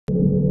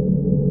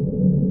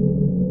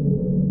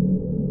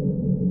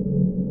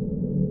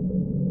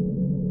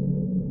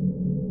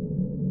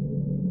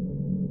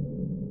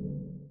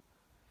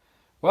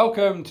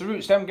Welcome to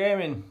Rootstem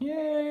Gaming.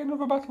 Yay,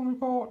 another battle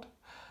report.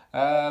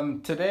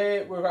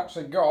 Today we've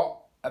actually got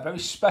a very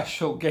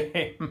special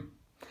game.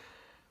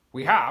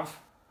 We have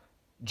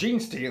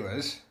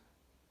Genestealers.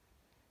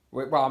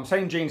 Well, I'm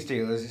saying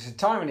Genestealers. It's a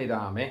Tyranid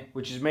army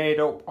which is made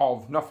up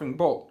of nothing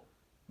but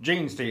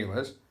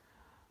Genestealers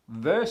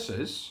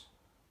versus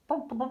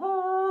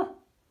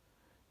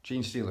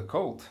Genestealer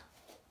Cult.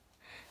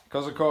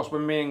 Because of course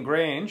when me and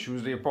Grange,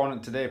 who's the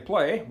opponent today,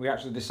 play, we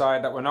actually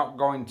decide that we're not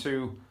going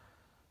to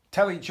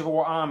tell each other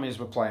what armies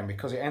we're playing,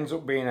 because it ends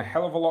up being a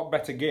hell of a lot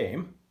better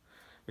game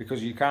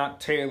because you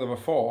can't tailor a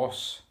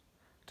force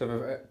to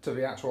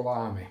the actual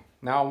army.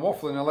 Now I'm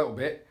waffling a little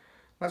bit.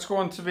 Let's go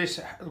on to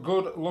this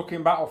good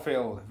looking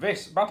battlefield.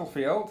 This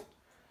battlefield,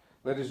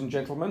 ladies and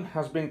gentlemen,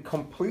 has been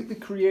completely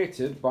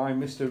created by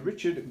Mr.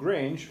 Richard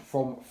Grange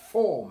from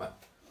foam.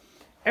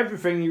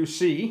 Everything you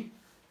see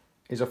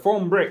is a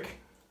foam brick.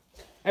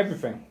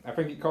 Everything. I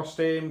think it cost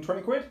him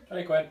 20 quid?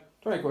 20 quid.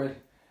 20 quid.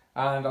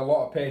 And a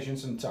lot of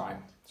patience and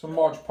time. Some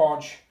Modge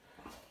Podge.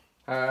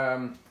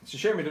 It's a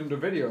shame he didn't do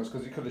videos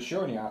because he could have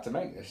shown you how to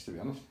make this, to be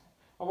honest.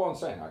 I wasn't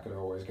saying I could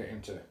always get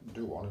him to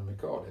do one and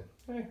record it.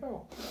 Hey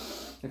ho.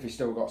 If he's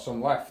still got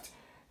some left.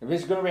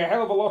 There's going to be a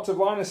hell of a lot of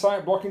line of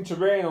sight blocking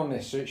terrain on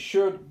this, so it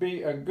should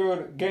be a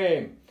good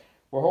game.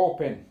 We're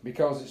hoping,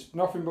 because it's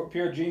nothing but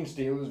pure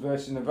Genestealers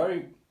versus a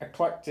very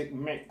eclectic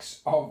mix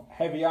of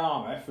heavy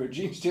armour for a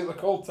Genestealer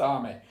Cult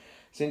army.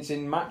 Since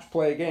in match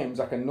play games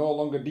I can no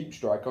longer deep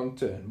strike on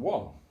turn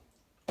 1.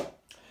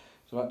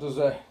 So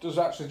that does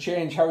actually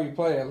change how you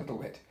play a little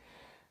bit.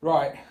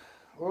 Right,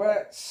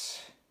 let's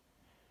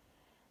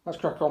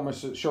crack on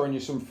with showing you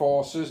some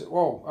forces.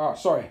 Whoa,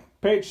 sorry,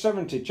 page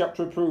 70,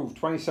 chapter approved,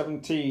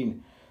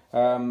 2017.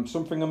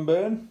 Something and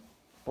burn.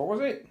 What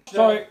was it? Yeah.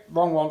 Sorry,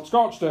 wrong one.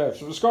 Scorched Earth.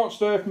 So the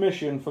Scorched Earth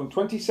mission from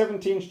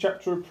 2017's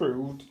chapter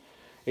approved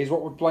is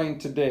what we're playing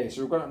today.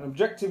 So we've got an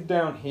objective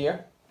down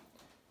here.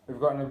 We've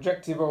got an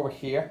objective over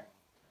here,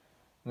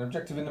 an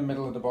objective in the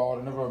middle of the board,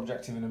 another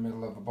objective in the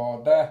middle of the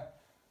board there,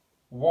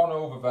 one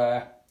over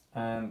there,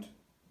 and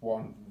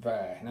one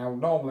there. Now,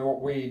 normally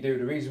what we do,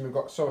 the reason we've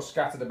got so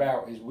scattered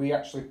about is we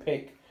actually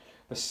pick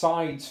the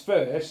sides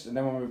first, and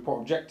then when we put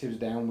objectives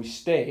down, we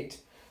state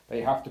that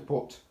you have to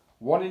put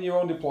one in your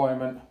own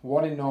deployment,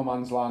 one in no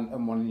man's land,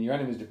 and one in your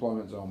enemy's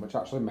deployment zone, which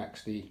actually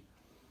makes the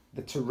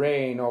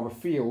terrain or the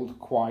field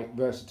quite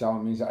versatile.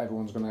 It means that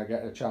everyone's going to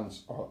get a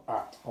chance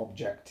at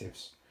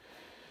objectives.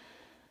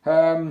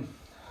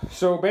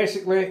 So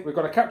basically we've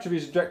got to capture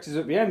these objectives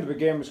at the end of the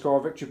game. We score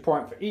a victory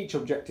point for each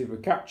objective we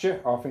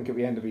capture, I think at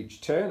the end of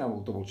each turn. I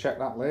will double check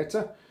that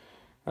later.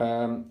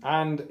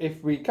 And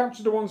if we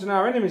capture the ones in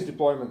our enemy's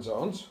deployment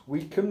zones,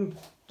 we can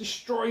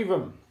destroy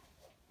them.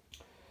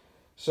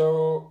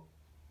 So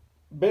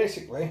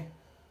basically,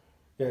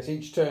 yes,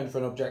 each turn for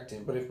an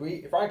objective, but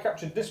if I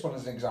captured this one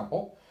as an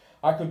example,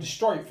 I could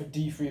destroy it for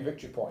D3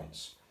 victory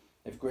points.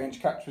 If Grange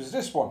captures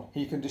this one,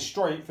 he can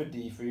destroy it for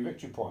D3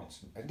 victory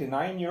points.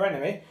 Denying your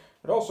enemy,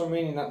 but also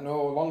meaning that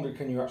no longer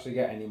can you actually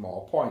get any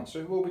more points. So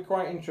it will be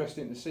quite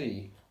interesting to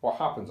see what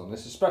happens on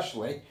this,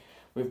 especially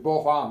with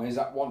both armies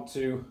that want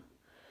to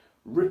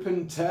rip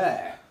and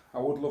tear. I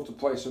would love to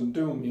play some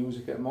Doom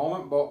music at the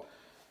moment, but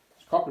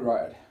it's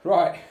copyrighted.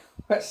 Right,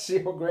 let's see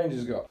what Grange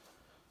has got.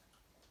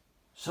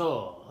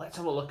 So, let's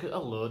have a look at a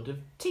load of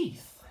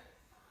teeth.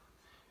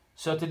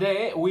 So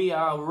today we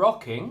are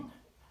rocking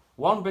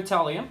one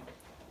battalion,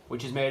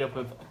 which is made up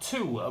of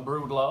 2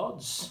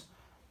 broodlords,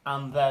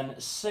 and then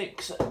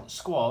 6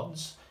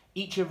 squads,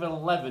 each of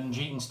 11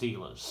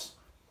 Genestealers.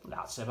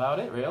 That's about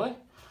it, really.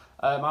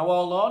 My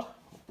warlord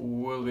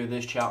will be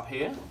this chap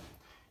here.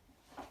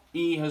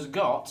 He has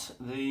got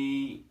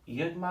the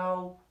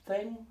Yugmal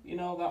thing, you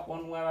know, that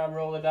one where I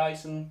roll a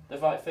dice and the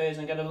fight phase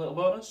and get a little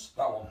bonus?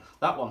 That one.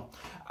 That one.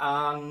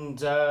 And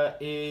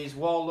his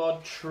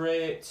warlord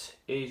trait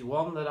is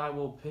one that I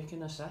will pick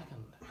in a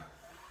second.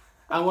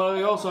 And what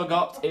we also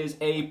got is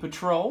a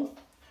patrol,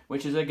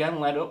 which is again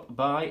led up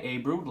by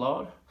a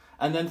broodlord,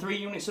 and then 3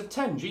 units of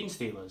 10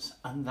 Genestealers,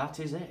 and that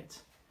is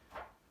it.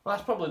 Well,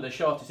 that's probably the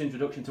shortest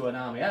introduction to an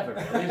army ever,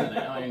 really, isn't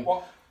it? I mean,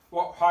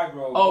 what hive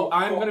roll? Oh,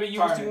 I'm going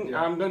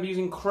to be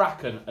using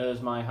kraken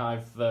as my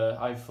hive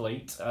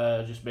fleet,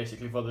 just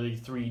basically for the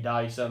 3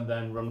 dice and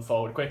then run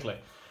forward quickly,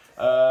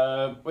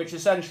 which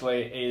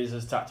essentially is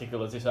as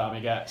tactical as this army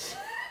gets.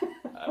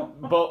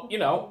 But you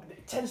know,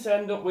 it tends to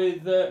end up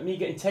with me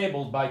getting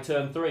tabled by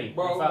turn 3.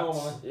 Well, in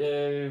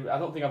fact, I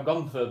don't think I've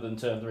gone further than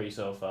turn 3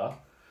 so far.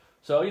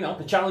 So you know,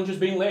 the challenge has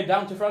been laid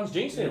down to Fran's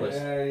Genestealers.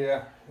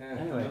 Yeah.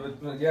 Anyway,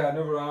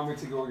 another army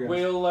to go against.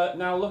 We'll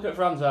now look at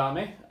Fran's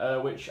army,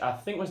 which I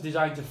think was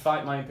designed to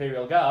fight my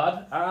Imperial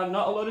Guard, and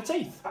not a load of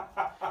teeth.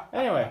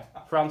 Anyway,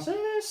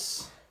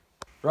 Francis.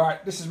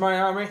 Right, this is my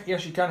army.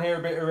 Yes, you can hear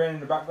a bit of rain in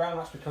the background.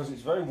 That's because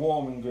it's very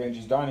warm in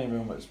Grange's dining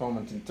room at this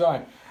moment in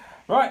time.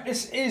 Right,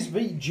 this is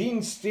the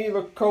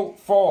Genestealer Cult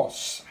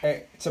Force.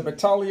 It's a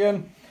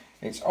battalion.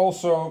 It's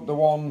also the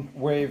one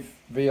with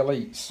the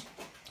elites,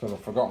 because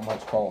I've forgotten what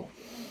it's called.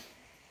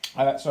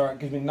 So it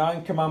gives me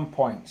 9 command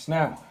points.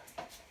 Now,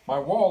 my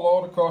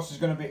warlord, of course, is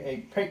going to be a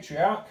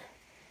patriarch.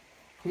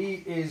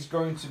 he is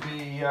going to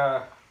be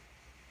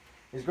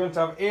he's going to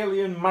have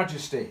Alien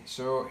Majesty,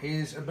 so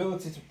his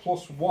ability to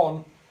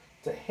 +1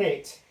 to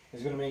hit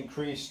is going to be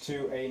increased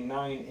to a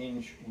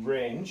 9-inch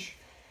range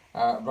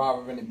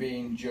rather than it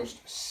being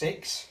just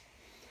 6.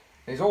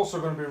 He's also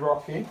going to be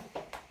rocking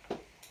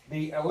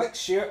the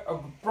Elixir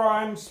of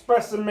Prime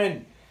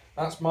Specimen.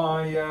 That's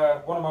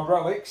my one of my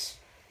relics.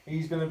 He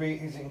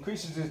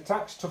increases his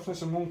attacks,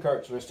 toughness and wound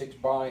characteristics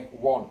by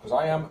 1 because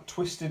I am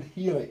Twisted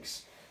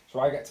Helix. So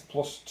I get to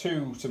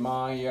 +2 to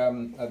my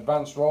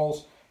advanced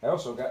rolls. I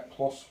also get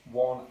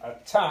 +1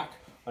 attack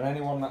on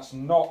anyone that's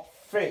not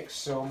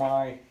fixed. So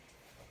my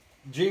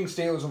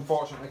Genestealers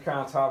unfortunately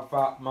can't have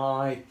that.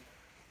 My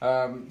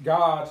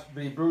Guard,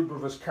 the Brood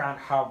Brothers, can't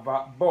have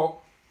that. But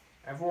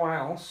everyone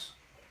else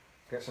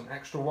gets an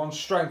extra 1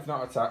 strength,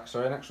 not attack.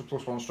 So an extra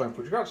 +1 strength,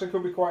 which actually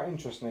could be quite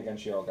interesting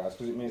against your guys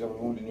because it means I'm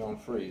wounding you on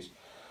freeze.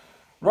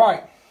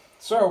 Right.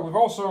 So we've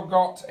also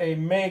got a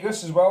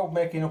Magus as well,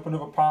 making up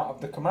another part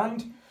of the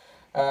command.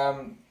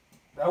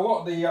 A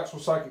lot of the actual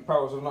psychic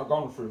powers have not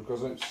gone through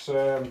because it's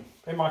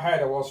in my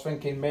head I was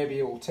thinking maybe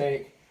it will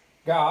take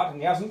Guard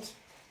and he hasn't,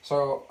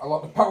 so a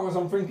lot of the powers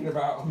I'm thinking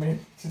about are made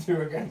to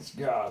do against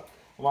Guard.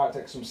 I might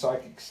take some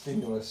psychic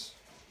stimulus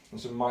and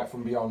some might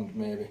from beyond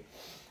maybe.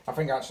 I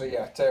think actually,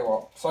 yeah, tell you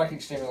what,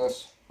 psychic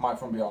stimulus, might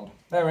from beyond.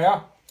 There we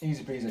are,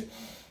 easy peasy.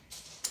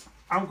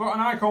 I've got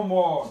an icon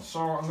ward, so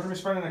I'm going to be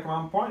spending a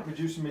command point,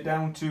 reducing me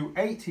down to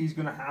 8. He's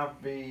going to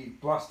have the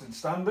blasted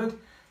standard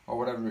or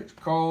whatever it's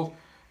called.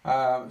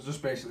 It's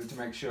just basically to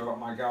make sure that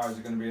my guys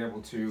are going to be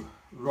able to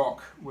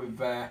rock with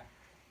their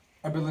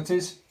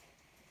abilities.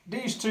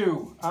 These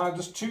two are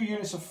just 2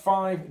 units of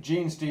 5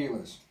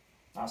 Genestealers.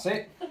 That's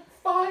it.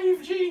 5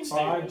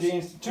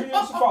 Genestealers? 2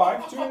 units of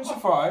 5. 2 units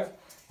of 5.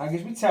 That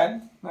gives me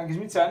 10. That gives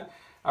me 10.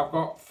 I've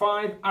got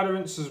 5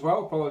 adherents as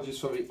well. Apologies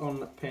for the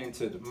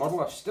unpainted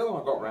model. I've still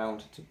not got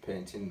round to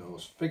painting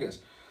those figures.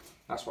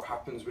 That's what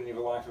happens when you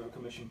have a life of a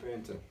commission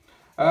painter.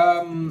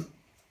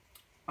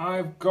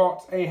 I've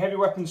got a heavy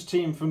weapons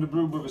team from the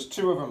Brood Brothers,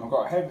 2 of them. I've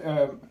got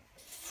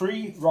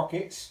 3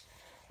 rockets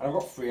and I've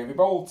got 3 heavy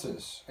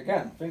bolters.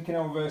 Again, thinking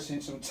of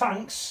versing some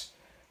tanks.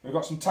 We've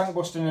got some tank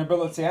busting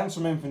ability and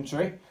some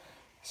infantry.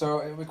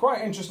 So it'll be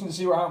quite interesting to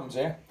see what happens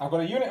here. I've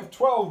got a unit of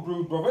 12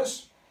 Brood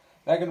Brothers.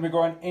 They're going to be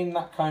going in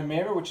that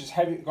Chimera, which is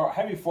got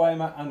heavy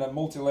flamer and a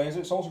multi-laser.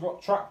 It's also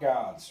got track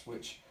guards,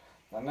 which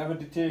are never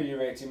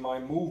deteriorating my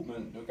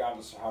movement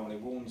regardless of how many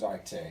wounds I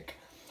take.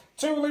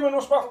 2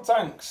 luminous battle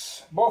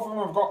tanks. Both of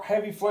them have got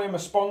heavy flamer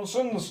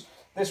sponsons.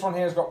 This one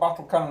here has got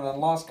battle cannon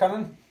and las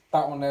cannon.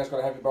 That one there has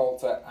got a heavy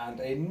bolter and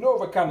a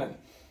nova cannon.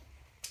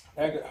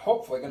 They're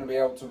hopefully going to be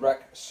able to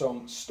wreck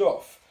some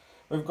stuff.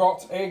 We've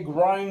got a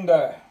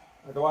grinder,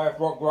 a Goliath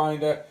rock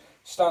grinder.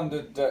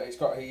 Standard, it's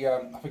got a,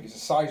 I think it's a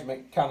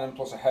seismic cannon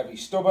plus a heavy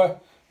stubber.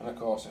 And of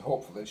course,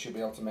 hopefully it should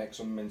be able to make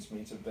some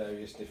mincemeat of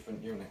various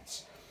different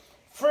units.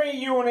 3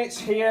 units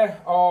here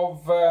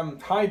of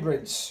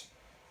hybrids.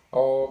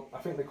 Or I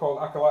think they're called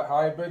acolyte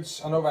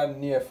hybrids. I know they're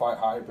neophyte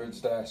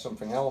hybrids, they're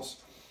something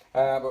else.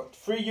 But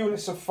 3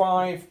 units of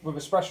 5 with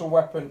a special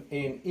weapon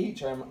in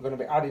each. I'm going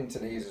to be adding to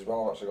these as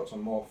well. I've actually got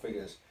some more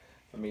figures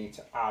for me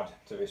to add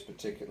to these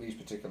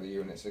particular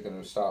units. They're going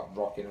to start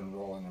rocking and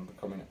rolling and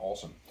becoming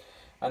awesome.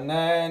 And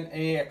then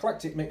a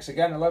eclectic mix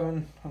again,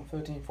 11,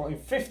 13, 14,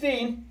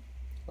 15.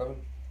 11,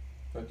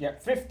 yeah,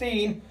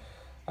 15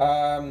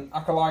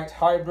 acolyte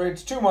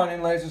hybrids, 2 mining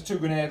lasers, 2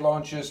 grenade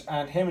launchers,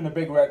 and him in the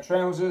big red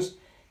trousers.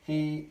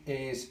 He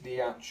is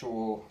the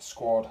actual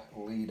squad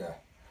leader.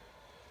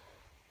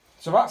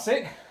 So that's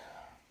it.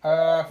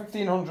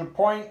 1,500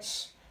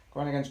 points.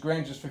 Going against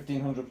Granger's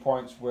 1,500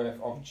 points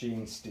worth of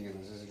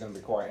Genestealers. This is going to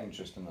be quite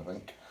interesting, I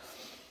think.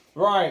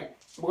 Right,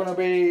 we're going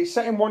to be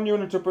setting 1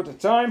 unit up at a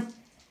time.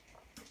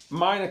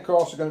 Mine, of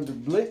course, are going to be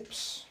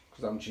blips,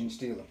 because I'm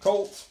Genestealer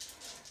Cult.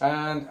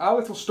 And our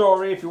little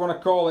story, if you want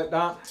to call it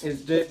that,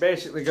 is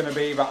basically going to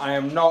be that I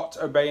am not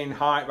obeying the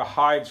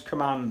Hive's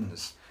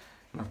commands.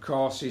 And of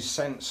course, he's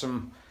sent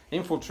some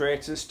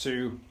infiltrators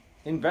to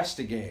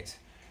investigate.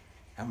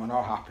 And we're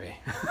not happy.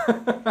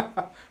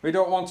 We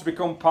don't want to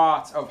become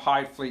part of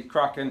Hive Fleet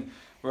Kraken.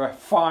 We're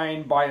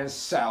fine by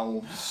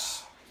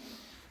ourselves.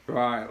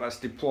 Right, let's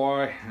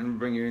deploy and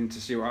bring you in to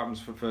see what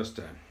happens for the first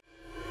turn.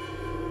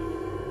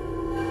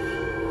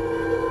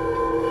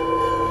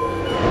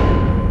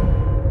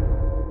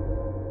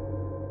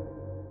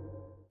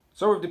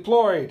 So we've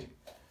deployed.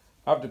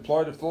 I've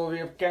deployed a flurry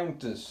of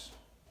counters.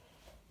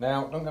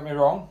 Now, don't get me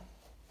wrong,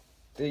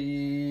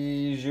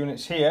 these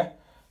units here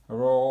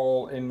are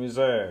all in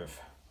reserve.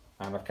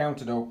 And I've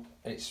counted up,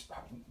 it's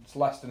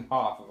less than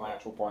half of my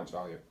actual points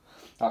value.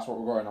 That's what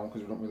we're going on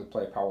because we don't really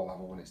play power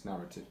level when it's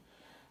narrative.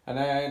 And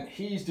then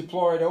he's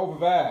deployed over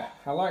there.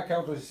 I like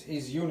how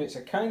his units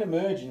are kind of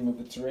merging with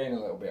the terrain a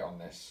little bit on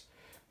this.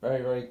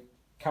 Very, very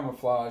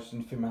camouflaged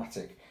and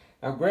thematic.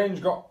 Now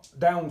Grange got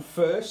down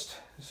first,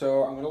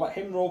 so I'm going to let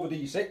him roll the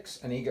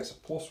d6 and he gets a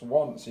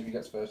 +1 to see if he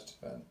gets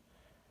first turn.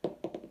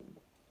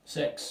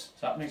 6.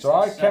 So that makes so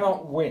I 7.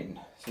 cannot win.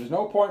 So there's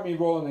no point me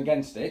rolling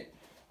against it.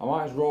 I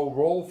might as well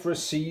roll for a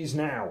seize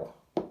now.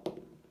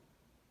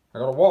 I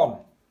got a 1.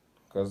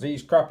 Because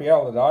these crappy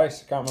elder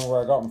dice, I can't remember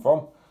where I got them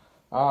from,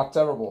 are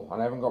terrible.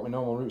 And I haven't got my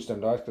normal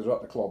Rootstem dice because they're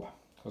at the club.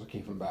 Because I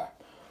keep them back.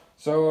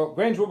 So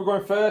Grange will be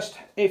going first.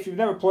 If you've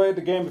never played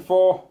the game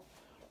before,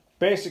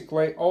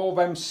 basically all of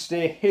them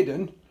stay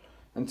hidden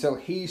until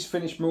he's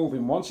finished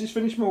moving. Once he's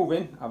finished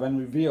moving, I then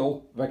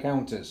reveal the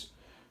counters.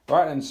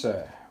 Right then,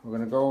 sir, we're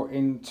going to go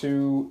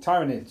into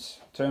Tyranids,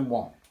 turn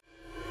 1.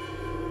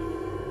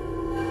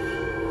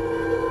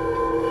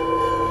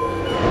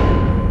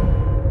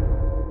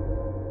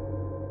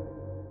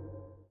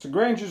 So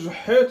Granger's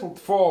hurtled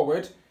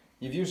forward.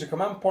 You've used a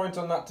command point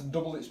on that to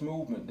double its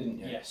movement, didn't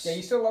you? Yes. Yeah,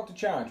 you still have to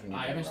charge when you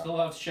do that. I am still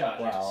allowed to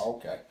charge. Wow,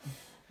 okay.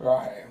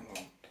 Right.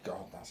 Oh,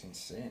 God, that's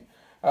insane.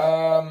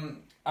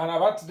 And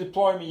I've had to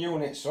deploy my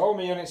units. So all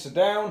my units are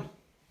down.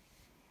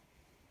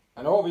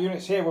 And all the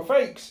units here were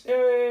fakes.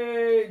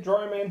 Yay!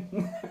 Draw him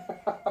in.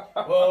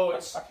 Whoa,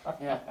 it's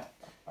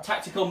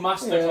tactical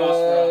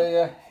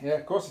masterclass. Yeah.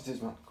 Of course it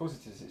is, man. Of course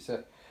it is. It's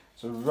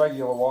a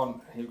regular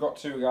one. You've got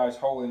 2 guys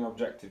holding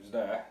objectives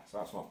there, so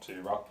that's not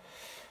too bad.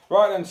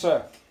 Right then,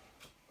 sir.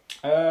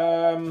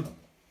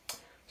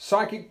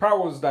 Psychic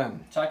powers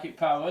then. Psychic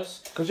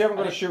powers. Because you haven't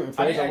got a shooting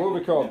phase, I will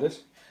record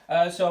this.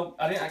 So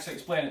I didn't actually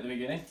explain at the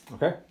beginning.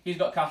 Okay. He's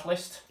got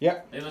Catalyst.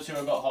 Yeah. The other 2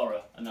 have got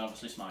Horror and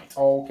obviously Smite.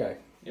 Okay.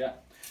 Yeah.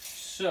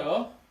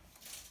 So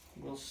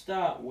we'll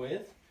start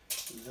with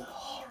the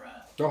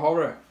Horror. The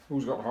Horror.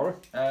 Who's got the Horror?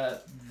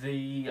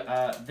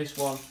 This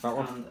one, that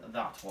one and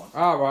that one.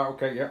 Ah, right.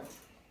 Okay. Yeah.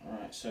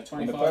 Alright, so 24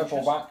 and the purple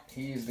inches. back,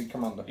 he is the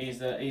commander. He's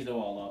the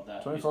warlord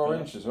there. 24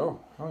 inches, oh.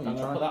 I'm going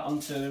to put that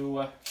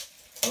onto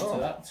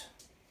that.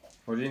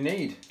 What do you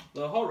need?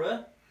 The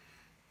Horror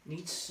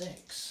needs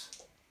 6.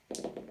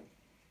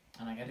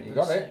 And I get it You with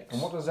got 6. it?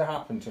 And what does it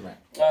happen to me?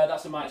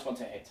 That's a -1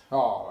 to hit.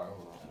 Oh.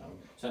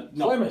 So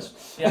not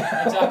Flamers.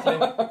 Yeah, exactly.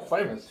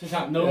 Flamers. In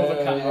fact, no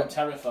other cat I'm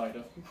terrified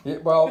of. Yeah,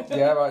 well,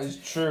 yeah, that is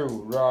true.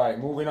 Right,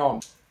 moving on.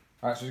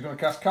 Right, so he's going to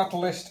cast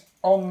Catalyst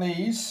on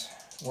these.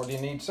 What do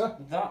you need, sir?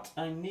 That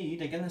I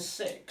need, again, a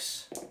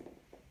 6.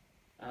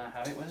 And I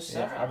have it with a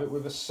 7. Yeah, have it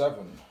with a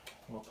 7.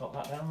 We'll put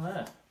that down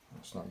there.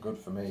 That's not good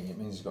for me. It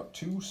means he's got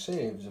 2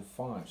 saves of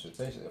 5, so it's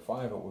basically a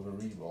 5 up with a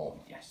reroll.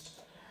 Yes.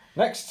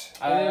 Next,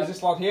 is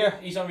this lad here.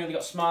 He's only really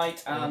got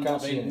Smite and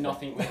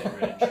nothing within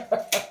range.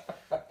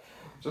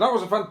 So that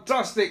was a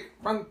fantastic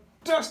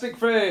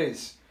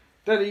phase.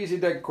 Dead easy,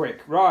 dead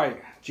quick.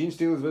 Right,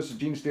 Genestealers versus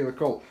Genestealer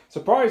cult.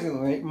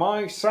 Surprisingly,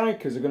 my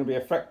psychers are going to be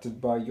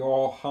affected by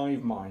your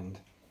hive mind.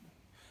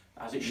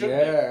 As it should be.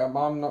 Yeah,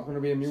 I'm not going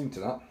to be immune to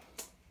that.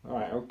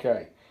 Alright,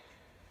 okay.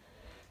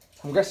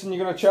 I'm guessing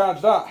you're going to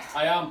charge that.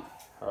 I am.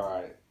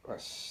 Alright,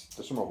 let's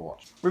do some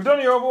Overwatch. We've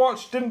done your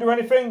Overwatch, didn't do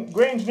anything.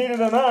 Grange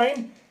needed a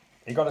 9.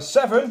 He got a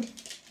 7.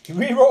 He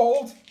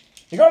re-rolled.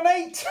 He got an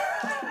 8.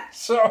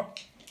 So,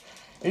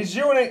 his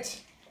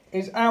unit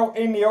is out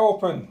in the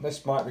open.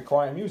 This might be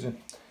quite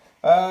amusing.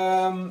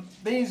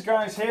 These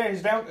guys here,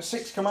 he's down to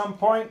 6 command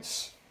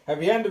points. At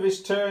the end of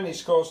his turn, he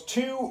scores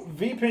 2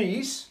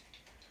 VPs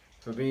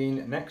for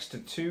being next to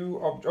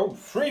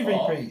 3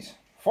 VPs.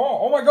 4.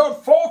 Oh my God,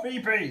 4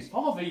 VPs.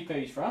 4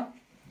 VPs, Fran.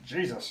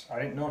 Jesus, I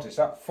didn't notice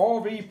that.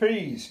 4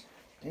 VPs.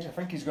 Yeah, I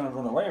think he's going to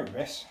run away with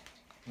this.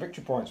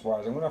 Victory points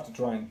wise, I'm going to have to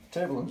try and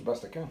table him as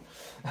best I can.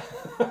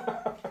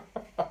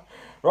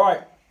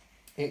 Right,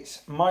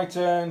 it's my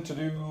turn to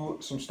do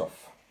some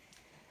stuff.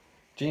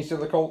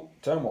 Genestealer cult,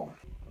 turn 1.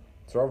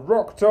 So I've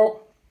rocked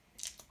up.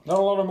 Not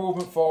a lot of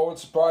movement forward,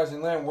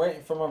 surprisingly. I'm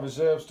waiting for my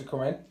reserves to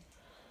come in.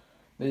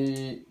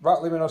 The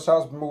Ratliminus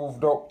has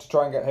moved up to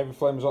try and get heavy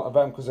flames onto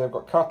them because they've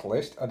got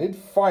Catalyst. I did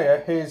fire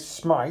his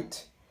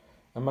Smite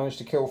and managed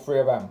to kill 3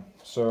 of them.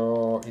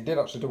 So he did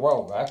actually do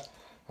well there.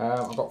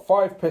 I've got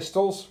 5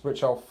 pistols,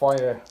 which I'll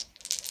fire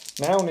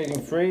now, needing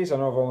 3s. I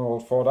know I've only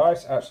rolled 4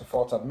 dice. I actually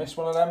thought I'd miss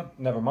one of them.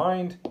 Never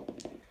mind.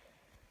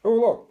 Oh,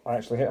 look, I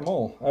actually hit them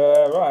all.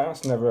 Right,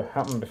 that's never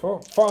happened before.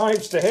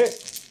 5s to hit.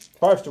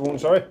 5s to wound,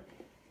 sorry.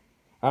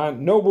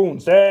 And no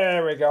wounds.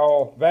 There we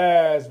go.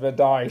 There's the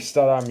dice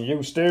that I'm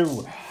used to.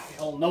 We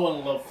all know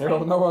and love. We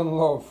all know and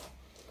love.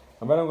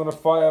 And then I'm going to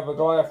fire the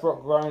Goliath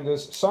Rock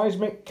Grinder's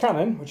Seismic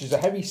Cannon, which is a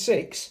heavy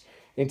 6,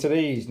 into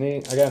these.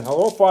 Again, I'll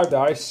roll 5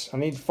 dice. I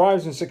need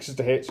 5s and 6s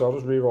to hit, so I'll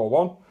just re-roll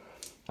 1.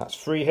 That's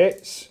 3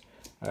 hits.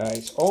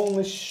 It's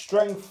only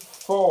strength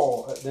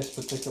 4 at this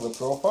particular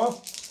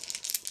profile.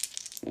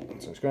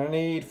 So it's going to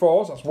need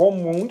 4s. That's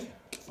 1 wound.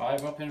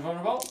 5 up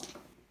invulnerable.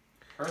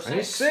 And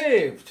he's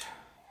saved.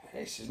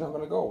 This is not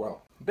going to go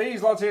well.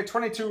 These lads here,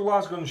 22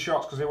 lasgun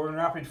shots because they were in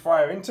rapid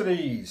fire into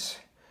these.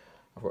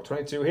 I've got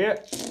 22 here.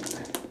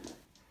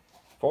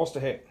 4s to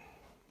hit.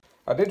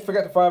 I did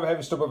forget to fire the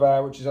heavy stubber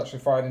there, which is actually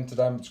fired into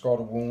them and scored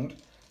a wound.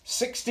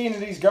 16 of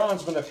these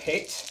guardsmen have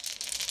hit,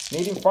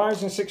 needing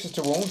 5s and 6s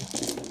to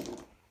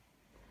wound.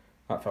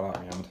 That fell out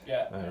of my hand.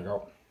 Yeah. There we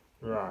go.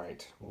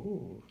 Right.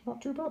 Ooh, not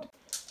too bad.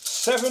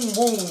 7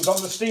 wounds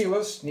on the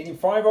Steelers, needing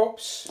 5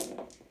 ups.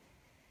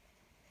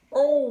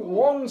 Oh,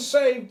 1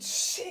 saved,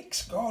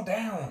 6 go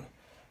down.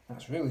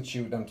 That's really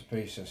chewed them to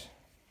pieces.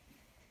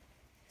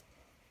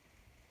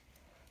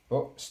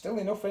 But still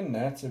enough in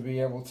there to be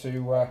able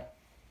to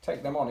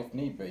take them on if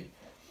need be.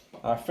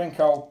 I think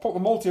I'll put the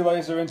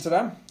multi-laser into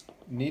them,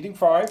 needing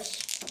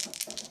 5s.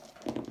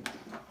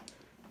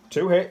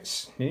 2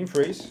 hits, needing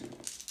 3s.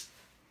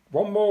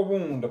 1 more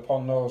wound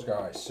upon those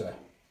guys, sir.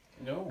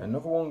 No.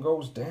 Another one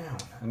goes down.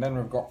 And then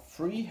we've got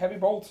 3 heavy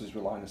bolters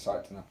with line of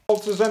sight to them.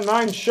 Bolters and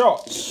 9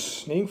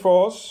 shots, needing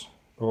 4s.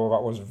 Oh,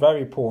 that was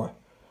very poor.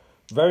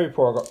 Very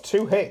poor. I got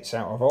 2 hits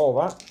out of all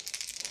that.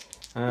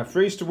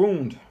 3s to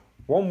wound.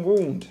 1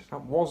 wound.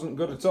 That wasn't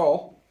good at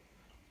all.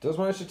 Does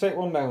manage to take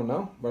 1 down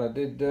now, but I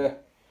did.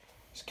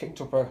 It's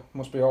kicked up a.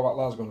 Must be all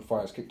that las gun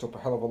fire. It's kicked up a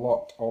hell of a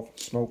lot of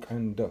smoke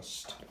and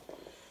dust.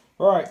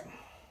 Right,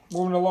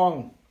 moving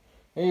along.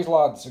 These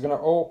lads are going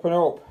to open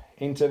up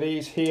into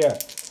these here.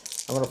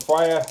 I'm going to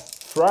fire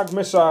frag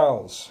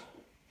missiles.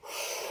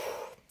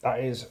 That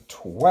is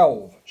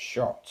 12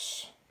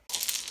 shots.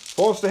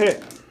 4s to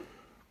hit.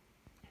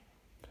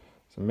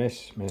 It's a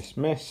miss, miss,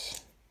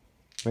 miss,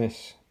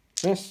 miss,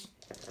 miss.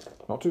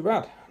 Not too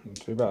bad. Not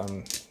too bad.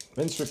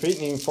 Rinse, repeat,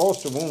 needing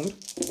 4s to wound.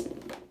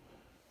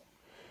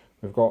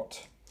 We've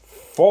got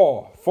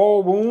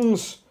 4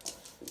 wounds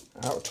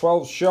out of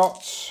 12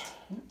 shots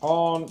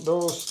on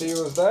those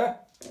steelers there.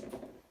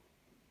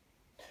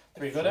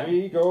 3 go down.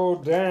 3 go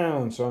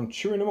down. So I'm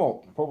chewing them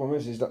up. The problem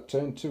is that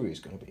turn 2 is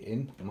going to be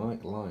in my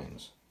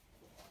lines.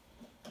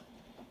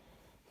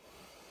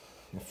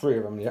 3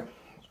 of them, yeah.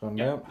 It's gone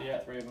down. Yeah,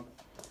 3 of them.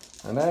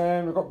 And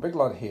then we've got big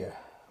lad here.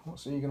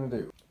 What's he going to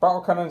do?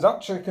 Battle cannons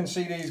actually can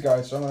see these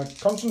guys, so I'm going to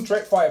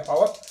concentrate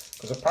firepower,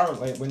 because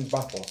apparently it wins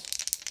battles.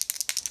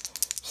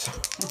 So,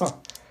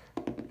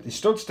 he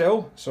stood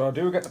still, so I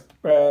do get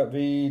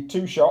the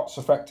 2 shots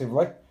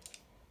effectively.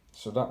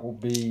 So that will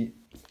be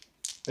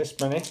this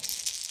many.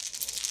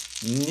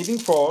 Needing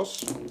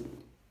 4s.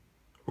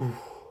 Ooh,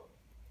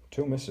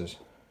 2 misses.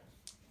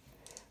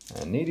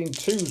 And needing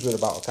 2s with a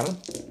battle cannon.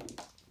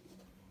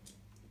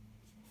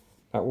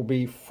 That will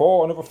be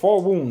another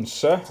 4 wounds,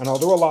 sir. And I'll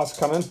do a las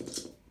cannon,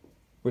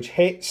 which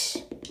hits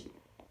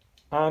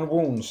and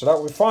wounds. So that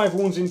will be 5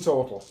 wounds in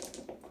total.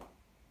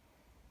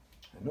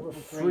 Another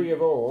 3 of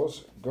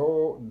those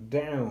go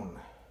down.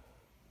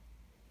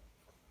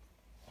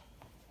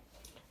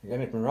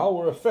 Again, if morale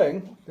were a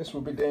thing, this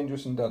would be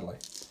dangerous and deadly.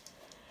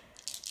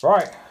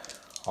 Right,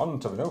 on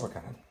to the Nova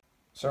Cannon.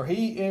 So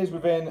he is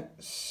within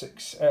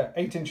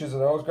 8 inches of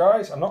those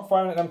guys. I'm not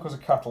firing at them because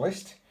of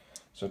catalyst.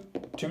 So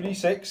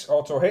 2d6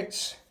 auto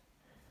hits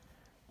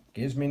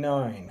gives me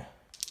 9.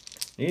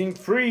 Needing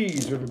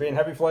 3s with being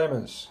heavy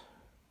flamers.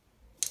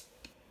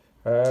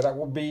 That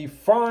will be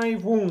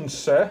 5 wounds,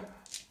 sir,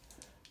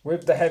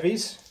 with the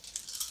heavies.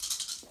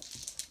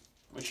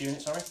 Which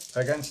unit, sorry?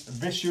 Against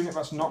this unit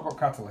that's not got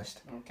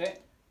catalyst. Okay.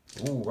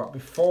 Ooh, that'll be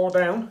 4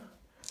 down.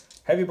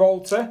 Heavy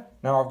bolter.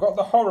 Now I've got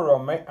the horror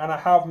on me and I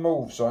have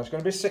moved, so it's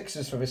going to be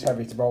 6s for this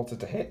heavy bolter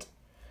to hit.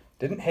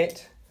 Didn't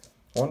hit.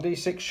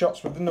 1d6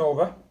 shots with the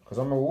Nova, because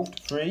I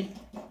moved. 3.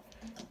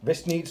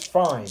 This needs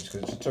 5s,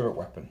 because it's a turret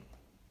weapon.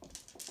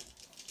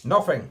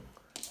 Nothing.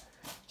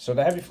 So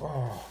the heavy...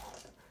 Oh,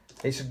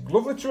 it's a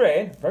lovely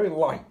terrain, very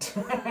light.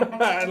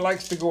 It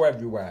likes to go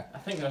everywhere. I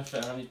think that's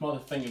it's more the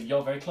thing of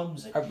you're very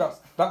clumsy.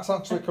 That's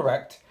actually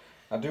correct.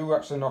 I do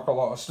actually knock a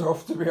lot of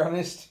stuff, to be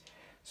honest.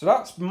 So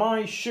that's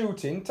my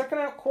shooting. Taking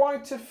out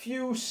quite a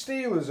few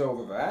Steelers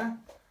over there.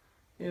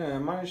 Yeah,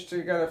 managed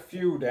to get a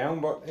few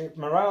down, but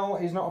morale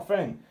is not a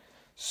thing.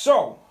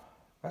 So,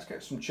 let's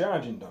get some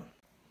charging done.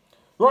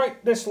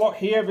 Right, this lot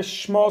here, this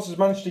schmoz has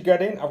managed to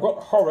get in. I've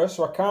got horror,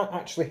 so I can't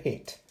actually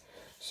hit.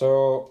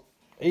 So,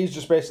 he's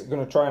just basically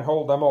going to try and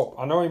hold them up.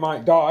 I know he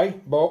might die,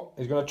 but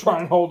he's going to try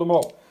and hold them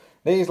up.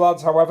 These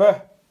lads,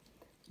 however,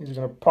 he's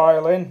going to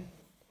pile in.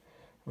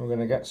 We're going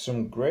to get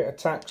some great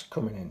attacks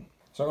coming in.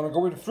 So I'm going to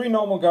go with the 3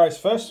 normal guys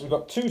first. We've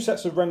got 2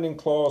 sets of rending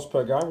claws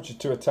per guy, which is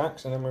 2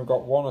 attacks. And then we've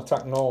got 1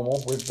 attack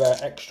normal with their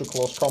extra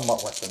close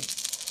combat weapon.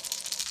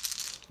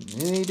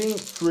 Needing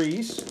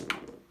 3s.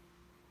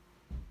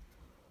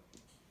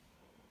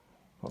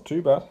 Not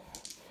too bad.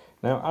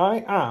 Now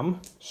I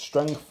am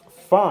strength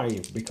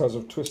 5 because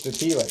of twisted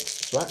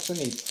helix, so I actually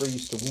need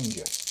 3s to wound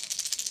you.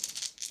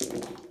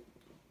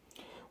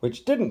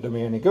 Which didn't do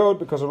me any good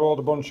because I rolled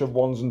a bunch of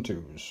 1s and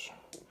 2s.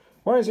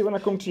 Why is it when I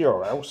come to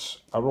your house,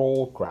 I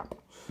roll crap?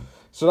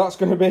 So that's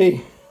going to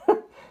be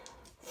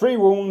 3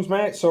 wounds,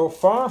 mate, so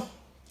far.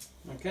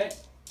 Okay.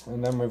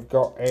 And then we've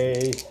got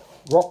a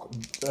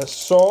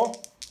saw.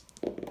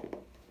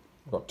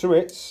 We've got 2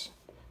 hits.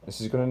 This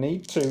is going to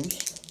need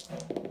 2s.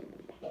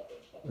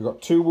 We've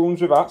got 2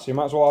 wounds with that, so you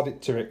might as well add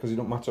it to it because it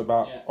don't matter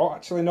about... Yeah. Oh,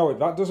 actually, no,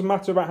 that doesn't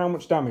matter about how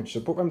much damage, so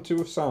put them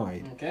 2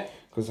 aside. Okay.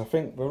 Because I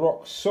think the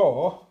rock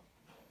saw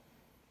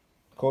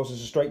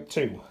causes a straight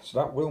 2, so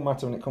that will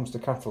matter when it comes to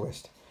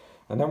catalyst.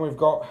 And then we've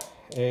got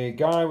a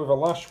guy with a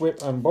lash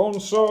whip and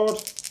bone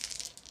sword.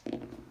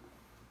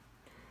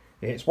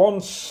 He hits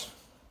once,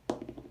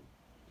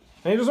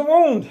 and he doesn't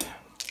wound.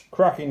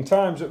 Cracking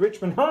times at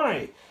Richmond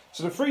High.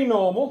 So the 3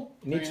 normal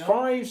needs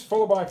 5s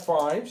followed by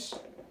 5s.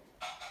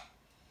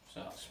 So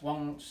that's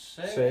 1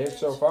 save. Save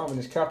so far, and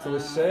his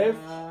catalyst save.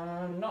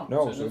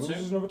 No, so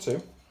loses another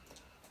 2.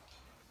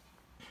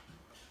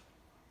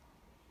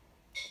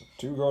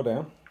 2 go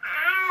down.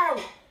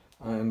 Ow!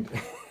 And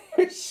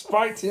it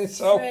spiked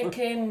himself.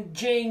 Freaking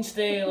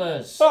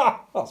Genestealers.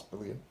 Ah, that's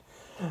brilliant.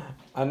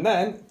 And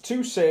then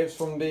 2 saves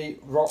from the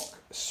rock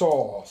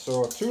saw.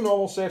 So 2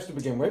 normal saves to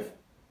begin with.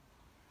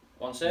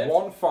 1 save.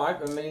 1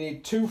 5, and they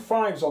need 2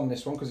 5s on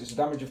this one because it's a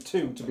damage of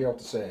 2 to be able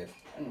to save.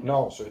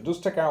 No, so it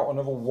does take out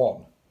another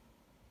 1.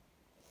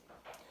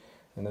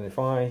 And then if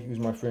I use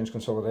my fringe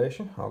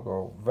consolidation, I'll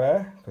go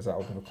there because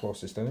that'll be the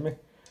closest enemy.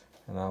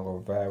 And I'll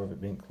go there with it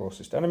being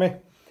closest enemy.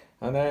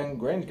 And then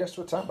Grange gets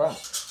to attack back.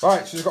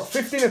 Right, so he's got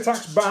 15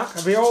 attacks back.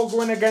 Are we all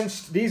going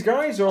against these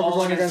guys, or are we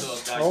going against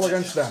those guys, all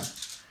against them?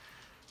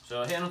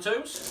 So hitting on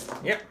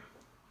 2s. Yep.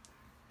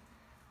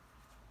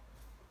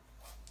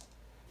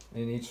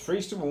 He needs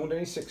 3s to wound,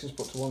 any 6s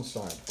put to one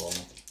side for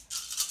me.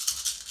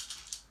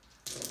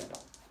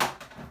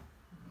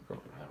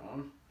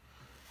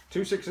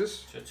 2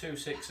 6s. So 2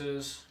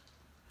 6s.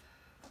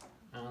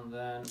 And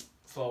then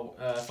 4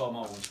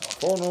 more wounds.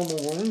 4 normal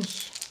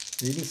wounds.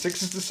 Needing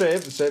 6s to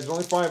save. The save's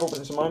only 5 up,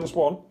 and it's a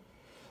 -1.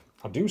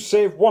 I do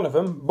save one of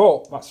them,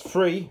 but that's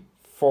 3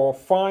 for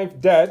 5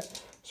 dead.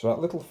 So that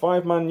little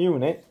 5-man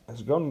unit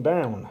has gone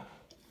down.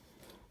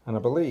 And I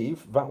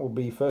believe that will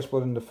be first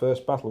blood in the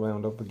first battle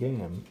round of the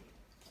game.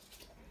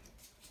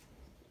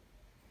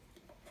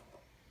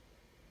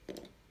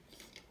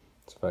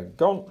 So they're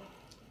gone.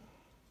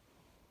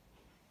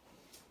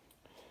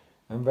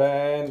 And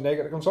then they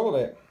get to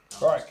consolidate.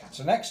 Right,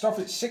 so next off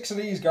it's 6 of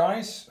these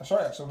guys.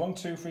 Sorry, actually 1,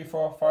 2, 3,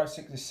 4, 5,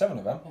 6, there's 7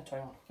 of them. Yeah,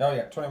 21. Oh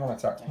yeah, 21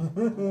 attack.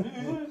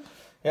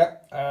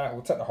 Yeah,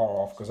 we'll take the horror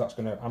off because that's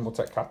going to, and we'll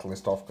take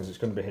Catalyst off because it's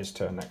going to be his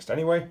turn next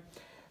anyway.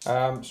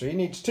 So he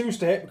needs 2s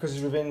to hit because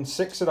he's within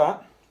 6 of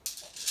that.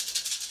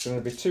 It's going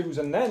to be 2s,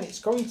 and then it's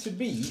going to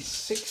be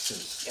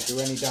 6s to do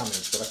any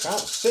damage. But I can't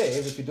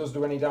save if he does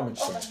do any damage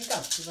to Oh, me. you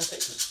can. He's on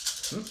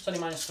 6s. It's only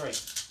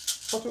 -3.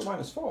 What do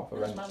 -4 for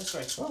range?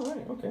 -3. Oh,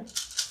 right, okay.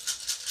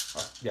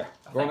 Yeah,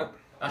 go on it.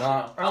 We'll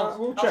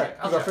I'll check,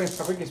 check.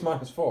 because I think it's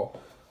 -4.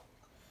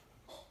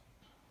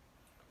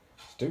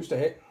 It's 2s to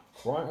hit,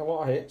 quite a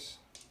lot of hits.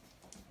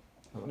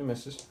 Not many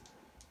misses.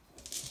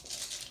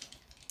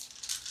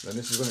 Then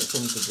this is when it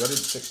comes to dreaded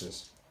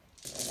 6s.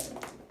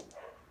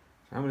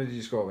 How many did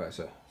you score there,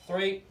 sir?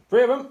 3.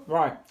 3 of them?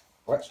 Right,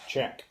 let's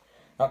check.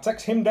 That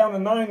takes him down to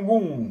 9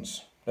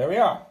 wounds. There we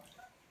are.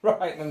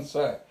 Right then,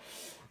 sir.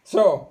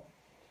 So,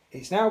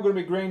 it's now going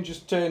to be Granger's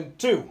turn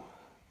 2.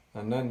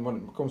 And then when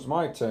it comes to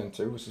my turn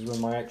 2, this is when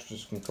my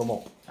extras can come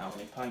up. How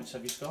many pints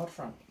have you scored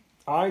from?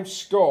 I've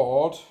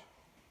scored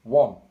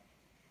 1.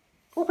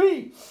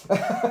 Whoopee!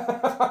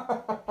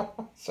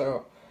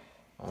 So,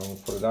 I will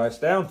put a dice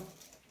down.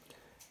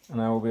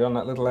 And I will be on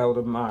that little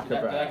elder marker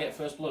Did there. I get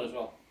first blood as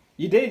well?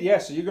 You did,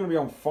 yes, so you're going to be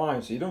on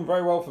 5. So you've done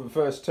very well for the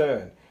first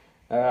turn.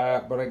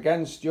 But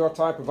against your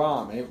type of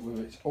army, with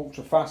its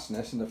ultra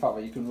fastness and the fact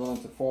that you can run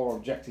into 4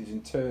 objectives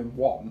in turn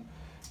 1,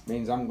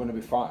 means I'm going to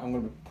be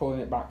pulling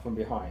it back from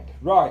behind.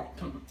 Right.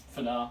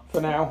 For now.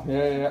 For now,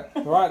 yeah.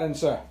 Right then,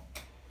 sir.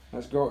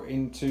 Let's go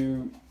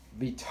into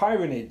the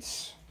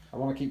Tyranids. I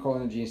want to keep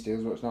calling them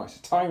Genestealers, but it's not. It's a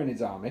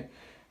Tyranids army.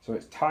 So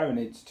it's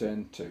Tyranids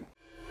turn 2.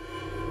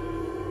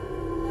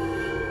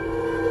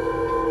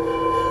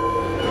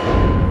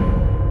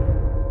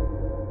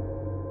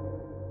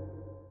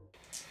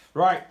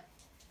 Right.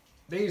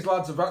 These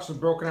lads have actually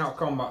broken out of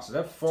combat, so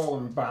they've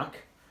fallen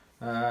back.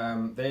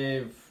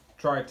 They've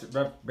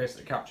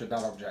basically captured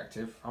that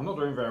objective. I'm not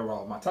doing very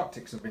well. My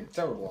tactics have been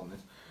terrible on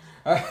this.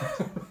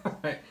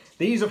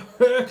 These have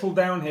hurtled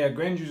down here.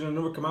 Granger's using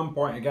another command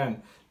point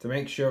again to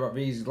make sure that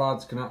these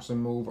lads can actually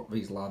move up.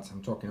 These lads,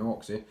 I'm talking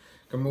orcs here,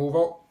 can move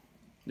up.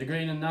 They're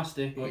green and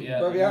nasty, but yeah.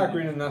 Well, they are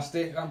green and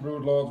nasty. That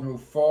Broodlords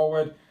move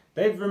forward.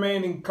 They've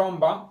remained in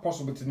combat,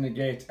 possibly to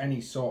negate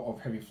any sort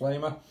of heavy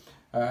flamer.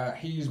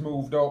 He's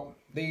moved up.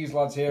 These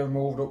lads here have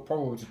moved up,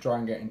 probably to try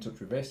and get in touch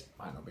with this.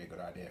 Might not be a good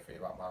idea for you,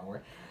 that, by the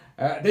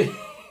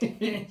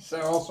way.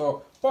 So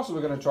also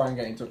possibly going to try and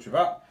get in touch with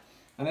that.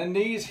 And then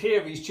these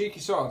here, these cheeky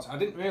swords, I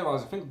didn't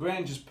realise, I think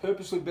Grange has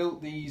purposely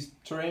built these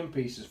terrain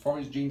pieces for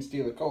his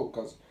Genestealer cult,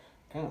 because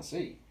I can't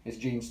see his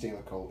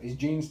Genestealer cult, his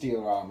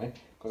Genestealer army,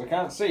 because I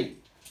can't see.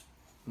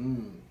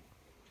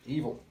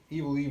 Evil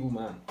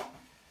man.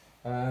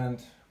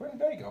 And where did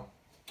they go?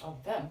 Oh,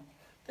 them?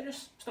 They're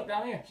just stuck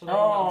down here. So they're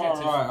Oh,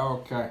 right,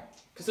 okay.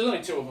 Because there's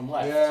only 2 of them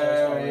left.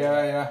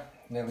 Yeah.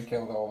 Nearly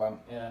killed all them.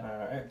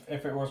 Yeah.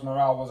 If it was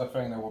morale was a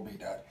thing, they would be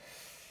dead.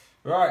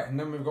 Right, and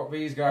then we've got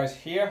these guys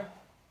here.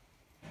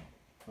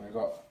 We've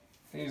got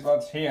these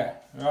lads here.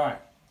 Right.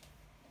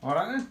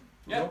 Alright then.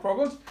 Yeah. No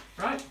problems.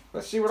 Right.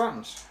 Let's see what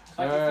happens.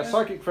 Psychic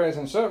Psychic phase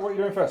then, sir. What are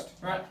you doing first?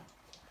 Right.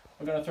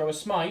 We're going to throw a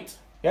smite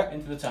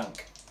into the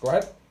tank. Go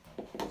ahead.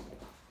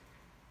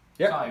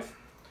 Yep. 5.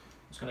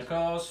 It's going to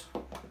cause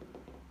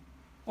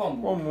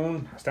 1 wound. 1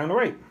 wound. That's down to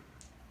 8.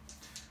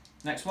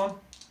 Next one.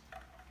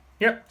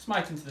 Yep.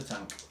 Smite into the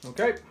tank.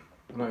 Okay.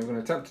 Now you're going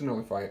to attempt to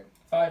nullify it.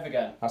 5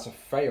 again. That's a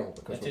fail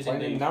because we're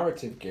playing a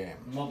narrative game.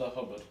 Mother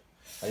Hubbard.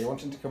 Are you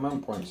wanting to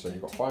command points, so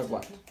you've got 5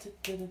 left?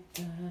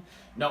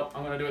 No,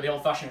 I'm going to do it the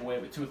old-fashioned way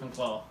with tooth and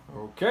claw.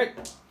 Okay.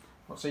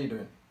 What's he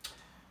doing?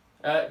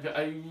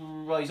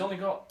 Well, he's only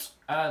got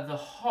the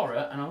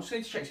horror, and I was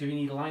going to check if you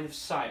need a line of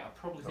sight. I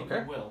probably think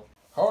I will.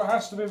 Horror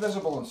has to be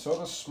visible, and so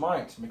does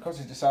Smite, because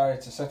he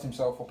decided to set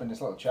himself up in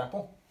this little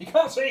chapel. He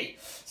can't see!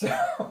 So,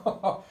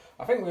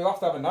 I think we'll have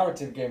to have a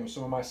narrative game with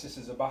some of my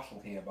Sisters of Battle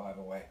here, by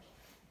the way.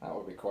 That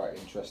would be quite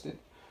interesting.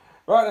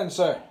 Right then,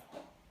 sir.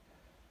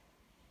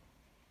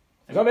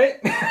 Is that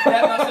it? Yeah,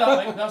 that's it,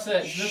 I think. That's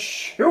it.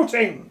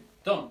 Shooting!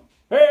 Done.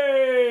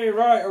 Hey,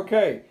 right,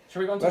 okay.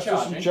 Shall we go into Let's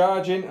charging? do some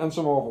charging and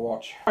some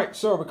Overwatch. Right,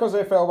 so because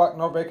they fell back,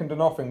 they can do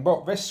nothing.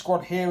 But this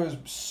squad here has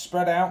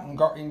spread out and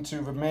got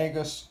into the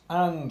Magus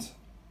and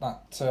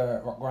that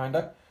Rock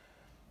Grinder.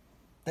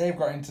 They've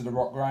got into the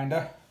Rock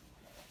Grinder.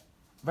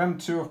 Them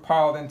two have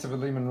piled into the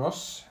Lehman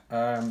Russ.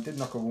 Did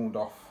knock a wound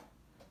off.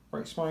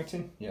 Right,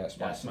 smiting? Yeah,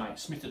 smiting. Yeah,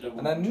 smitted a wound.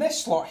 And then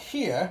this lot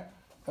here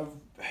have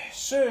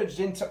surged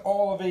into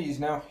all of these.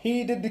 Now,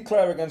 he did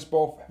declare against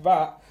both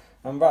that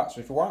and that.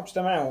 So if he wipes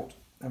them out,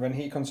 and then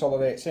he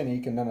consolidates in, he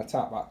can then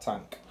attack that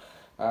tank.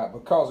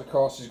 Because, of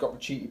course, he's got the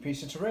cheaty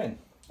piece of terrain.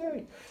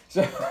 Yay.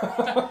 So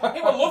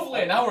it was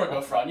lovely an hour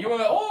ago, Fran. You were,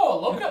 oh,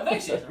 look at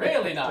this, it's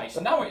really nice.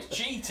 Now it's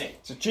cheating.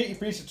 It's a cheaty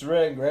piece of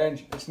terrain,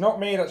 Grange. It's not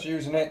me that's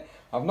using it.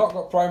 I've not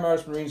got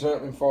Primaris Marines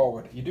hurtling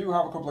forward. You do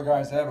have a couple of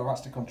guys there who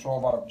has to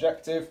control that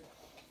objective.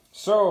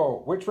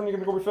 So, which one are you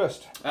going to go with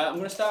first? I'm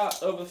going to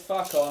start over the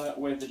far corner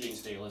with the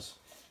Genestealers.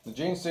 The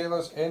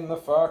Genestealers in the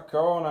far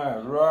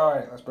corner.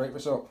 Right, let's break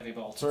this up.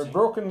 So we've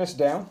broken this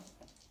down.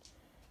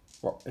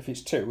 Well, if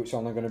it's 2, it's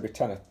only going to be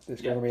 10.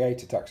 It's going to be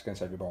 8 attacks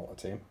against every bolter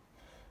team.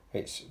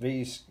 It's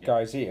these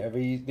guys here.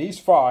 These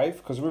 5,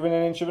 because within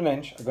an inch of an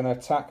inch, are going to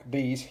attack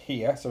these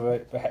here. So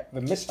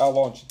the missile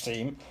launcher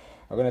team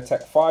are going to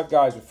attack 5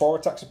 guys with 4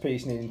 attacks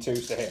apiece, needing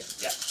 2s to hit.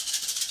 Yeah.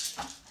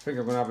 I think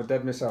I'm going to have a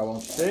dead missile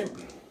launcher team.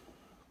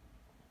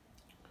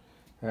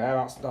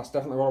 Yeah, that's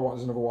definitely what I want.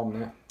 There's another one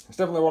there. It's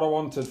definitely what I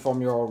wanted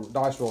from your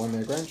dice rolling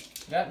there, Grange.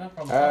 Yeah, no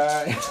problem.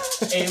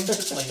 Aim to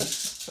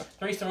please.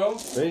 3 to wound.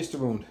 3 to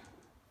wound.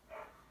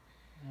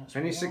 That's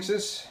Any one.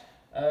 6s?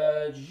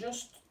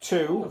 Just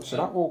 2. So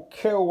that will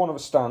kill one of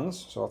the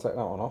stands. So I'll take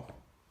that one off.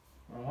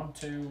 1,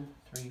 2,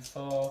 3,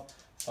 4,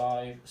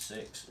 5,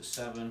 6,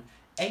 7,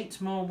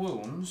 8 more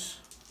wounds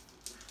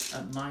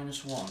at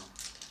 -1.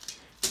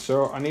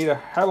 So I need a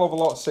hell of a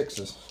lot of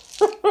 6s.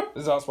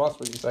 That's what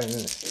you're saying,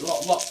 isn't it?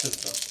 Lots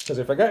of them. Because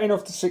if I get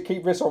enough to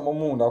keep this on one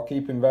wound, I'll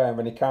keep him there, and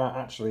then he can't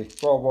actually.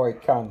 Well, boy, he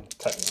can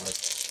technically.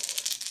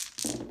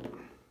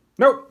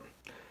 Nope,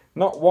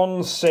 not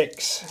 1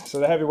 6. So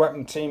the heavy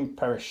weapon team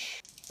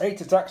perish. 8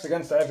 attacks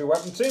against the heavy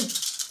weapon team.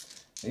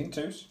 Need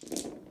 2s.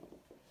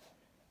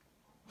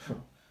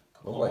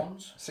 Lovely.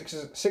 6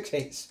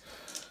 hits.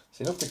 It's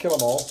enough to kill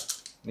them all.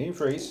 Need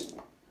 3s.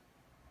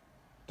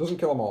 Doesn't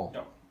kill them all.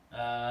 No.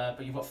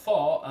 But you've got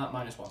 4 at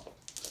 -1.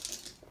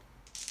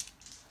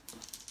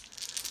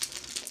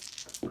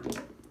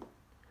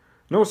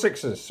 No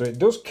 6s, so it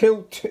does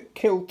kill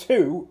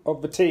 2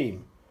 of the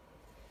team.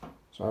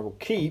 So I will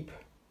keep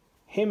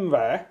him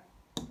there,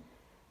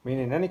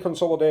 meaning any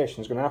consolidation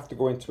is going to have to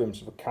go into him,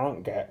 so they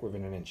can't get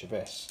within an inch of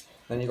this.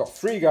 Then you've got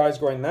 3 guys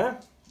going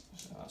there.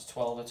 So that's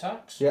 12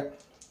 attacks. Yeah.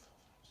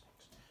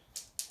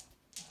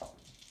 12.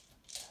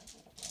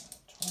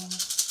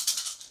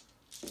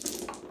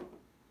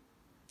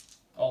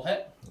 All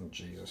hit. Oh,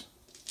 Jesus.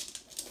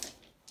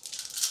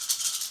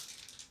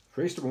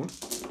 3 to wound.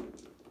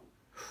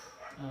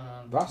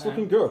 That's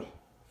looking good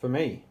for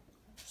me.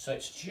 So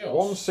it's just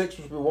 1 6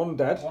 would be 1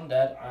 dead. 1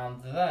 dead,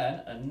 and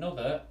then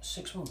another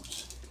 6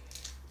 wounds.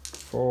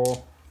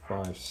 4,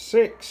 5,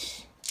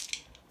 6.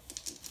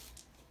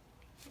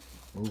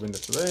 Move into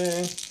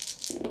terrain.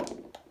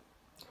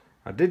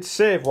 I did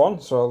save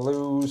 1, so I'll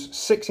lose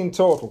 6 in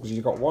total because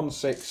you've got 1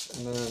 6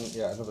 and then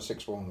yeah another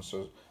 6 wounds.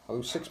 So I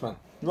lose 6 men.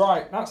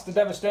 Right, that's the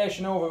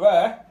devastation over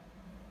there.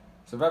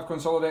 So they've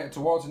consolidated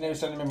towards the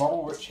nearest enemy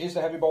model, which is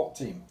the heavy bolt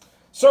team.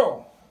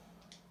 So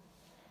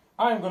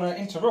I'm going to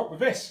interrupt with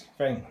this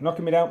thing,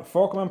 knocking me down to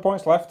 4 command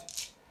points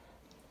left.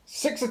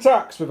 6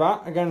 attacks with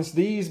that against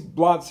these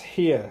lads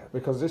here,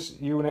 because this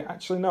unit,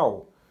 actually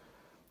no.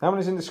 How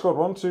many's in the squad?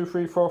 1, 2,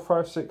 3, 4,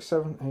 5, 6,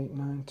 7, 8,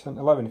 9, 10,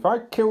 11. If I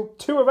kill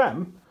 2 of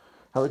them,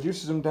 that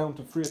reduces them down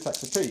to 3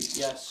 attacks apiece.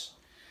 Yes.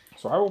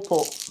 So I will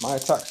put my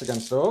attacks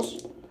against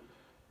those.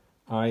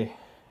 I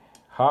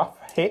half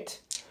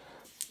hit.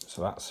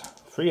 So that's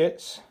 3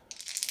 hits.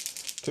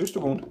 2s to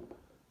wound.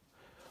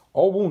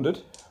 All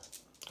wounded.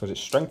 Because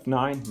it's strength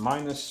 9,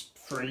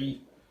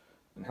 -3,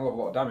 and a hell of a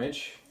lot of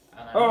damage.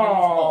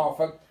 Oh,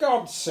 for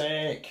God's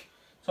sake!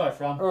 Sorry,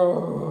 Fran.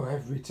 Oh,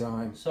 every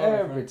time. Sorry,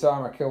 every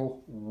time I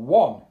kill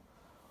 1.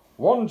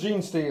 1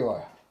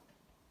 Genestealer.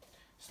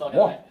 Still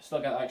get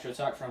that extra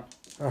attack, Fran.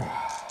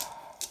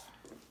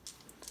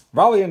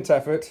 Valiant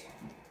effort,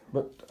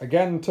 but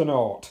again to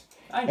naught.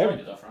 I enjoyed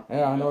it though, Fran.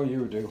 Yeah, I know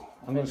you do.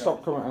 I'm going to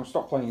stop coming. I'm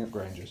stop playing at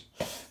Grangers.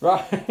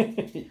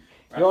 Right.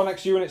 Your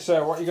next unit,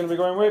 sir. What are you going to be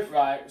going with?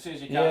 Right, as soon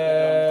as you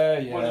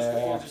can.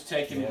 We'll just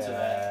take him into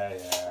there.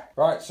 Yeah.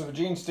 Right. So the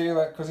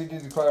Genestealer, because he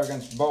did declare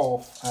against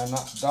both, and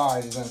that's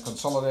died, is then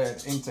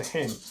consolidated into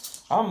him.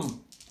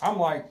 I'm I'm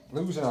like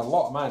losing a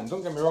lot of mine.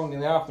 Don't get me wrong,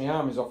 nearly half my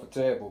army's off the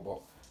table,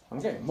 but I'm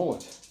getting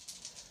mullered.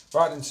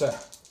 Right then, sir.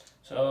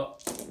 So,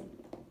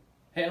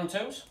 hitting on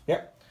 2s?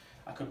 Yep.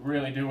 I could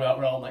really do without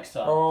roll next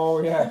time.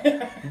 Oh,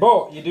 yeah.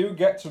 But you do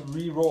get to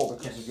re-roll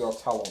because of your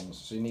talons.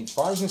 So you need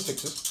 5s and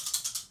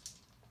 6s.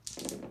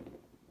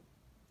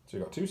 So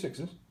you've got 2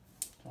 6s.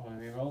 Oh, we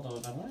re-roll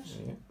those, haven't we?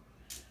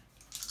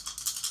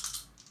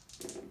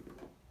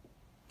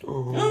 Yeah.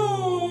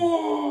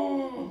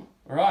 Ooh.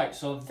 Right,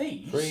 so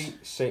these... 3,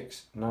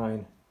 6,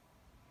 9,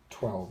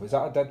 12. Is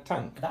that a dead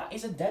tank? That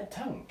is a dead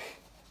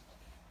tank.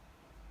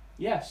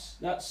 Yes,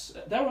 that's...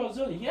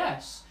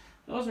 Yes.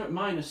 Those are at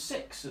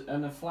 -6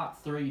 and a flat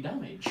 3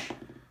 damage.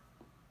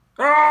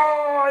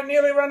 Oh, I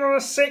nearly ran on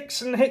a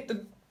 6 and hit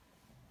the...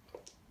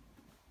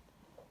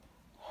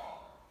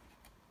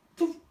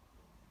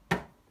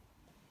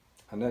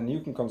 And then you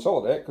can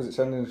consolidate, because it's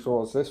ending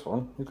towards this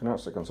one. You can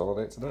actually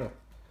consolidate to there.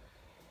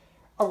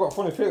 I've got a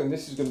funny feeling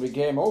this is going to be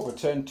game over,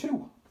 turn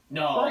 2.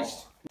 No.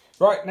 Christ.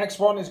 Right, next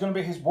one is going to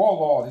be his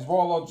Warlord. His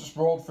Warlord just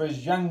rolled for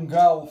his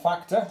Yangal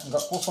factor. He's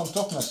got +1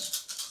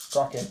 toughness.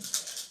 Cracking.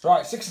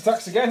 Right, 6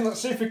 attacks again. Let's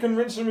see if we can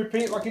rinse and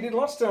repeat like he did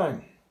last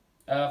time.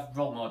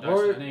 Roll more dice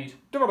than I need.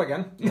 Do it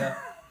again. Yeah.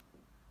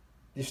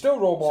 You still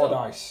roll more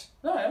dice.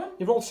 No, I haven't.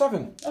 You've rolled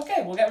 7.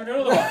 Okay, we'll get rid of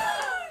another one.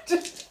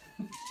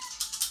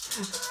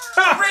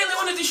 I really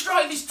want to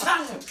destroy this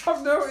tank!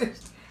 I've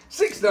noticed.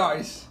 6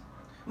 dice.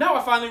 Now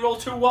I finally roll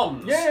 2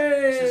 1s.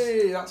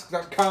 Yay! That's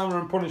karma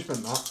and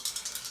punishment, that.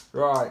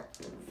 Right.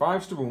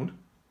 5s to wound.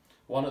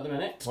 1 at the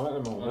minute. 1 at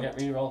the moment. We'll get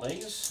re-roll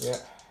these. Yeah.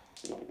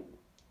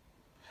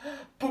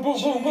 Boom,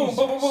 boom, boom, boom,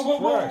 boom, boom,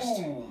 boom,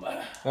 boom.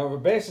 Now the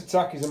base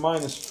attack is a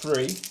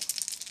 -3.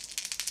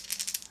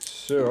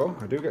 So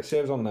I do get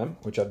saves on them,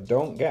 which I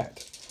don't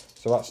get.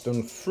 So that's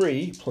done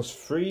 3 plus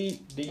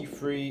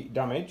 3d3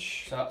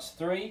 damage. So that's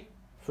 3,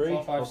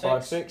 4,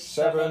 5, 6,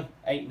 7,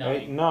 8, 9.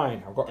 8,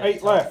 9. I've got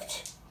 8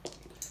 left.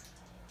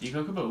 You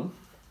go kaboom.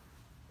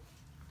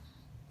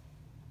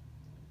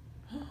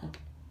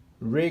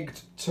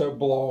 Rigged to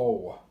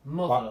blow.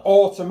 Mother. That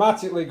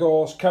automatically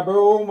goes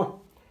kaboom.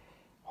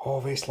 Oh,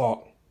 this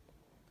lot.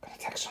 Gonna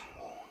take some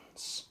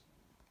wounds.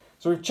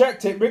 So we've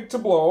checked it, rigged to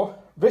blow.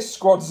 This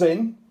squad's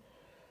in.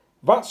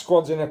 That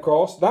squad's in, of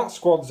course. That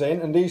squad's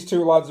in, and these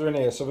 2 lads are in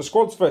here. So the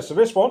squad's first. So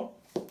this one,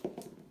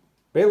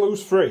 they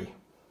lose 3.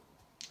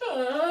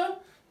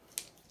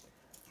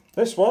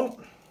 This one,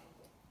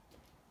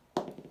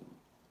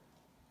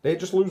 they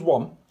just lose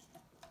 1.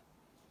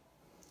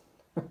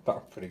 That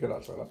was pretty good,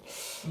 actually. That.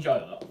 Enjoy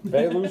that.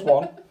 They lose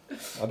 1.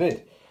 I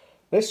did.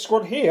 This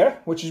squad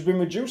here, which has been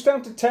reduced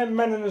down to 10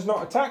 men and has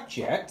not attacked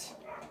yet,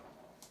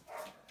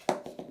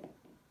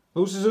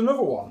 loses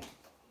another 1.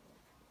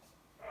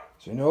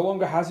 So he no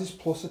longer has his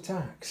plus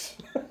attacks.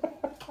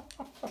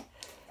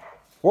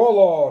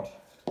 Warlord.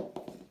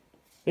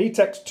 He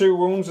takes 2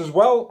 wounds as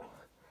well.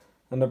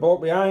 And the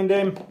boat behind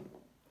him,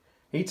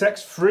 he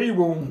takes 3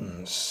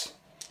 wounds.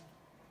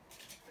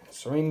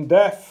 So in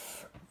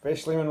death,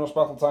 this Leman-Russ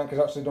battle tank has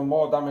actually done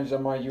more damage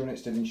than my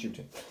units did in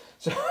shooting.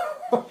 So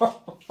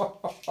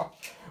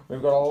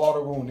we've got a lot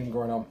of wounding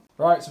going on.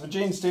 Right, so the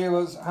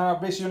Genestealers have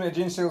this unit of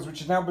Genestealers, which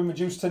has now been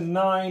reduced to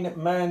 9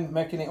 men,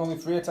 making it only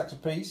 3 attacks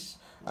apiece.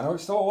 I know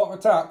it's still a lot of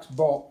attacks,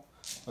 but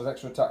those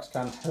extra attacks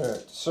can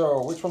hurt.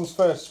 So, which one's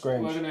first,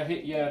 Grange? We're going to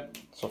hit you.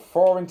 So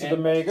 4 into the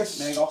Magus.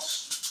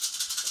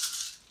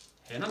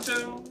 Hitting on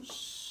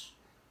 2s.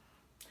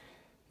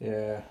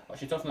 Yeah.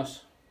 What's your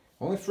toughness?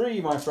 Only 3,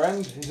 my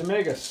friend. He's a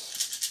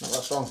Magus. Not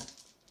that strong.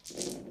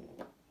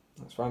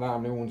 Let's find out how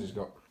many wounds he's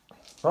got.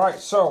 Right,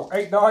 so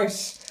 8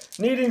 dice.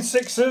 Needing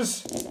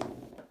 6s.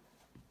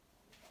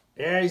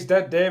 Yeah, he's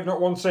dead, Dave. Not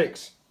 1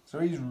 6. So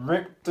he's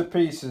ripped to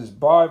pieces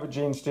by the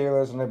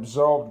Genestealers and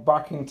absorbed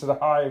back into the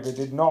hive he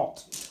did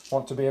not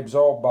want to be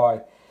absorbed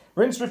by.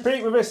 Rinse,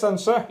 repeat with this then,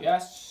 sir.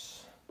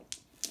 Yes.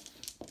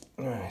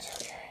 Right,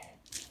 okay.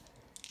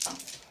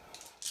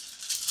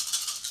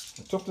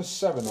 A toughness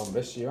 7 on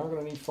this, so you are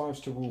going to need 5s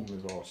to wound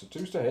with all. So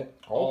 2s to hit.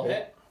 All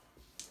hit.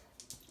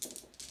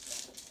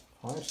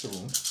 5s to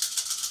wound.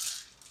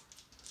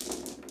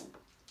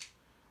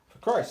 For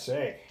Christ's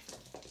sake.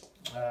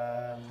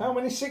 How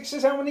many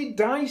 6s? How many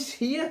dice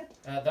here?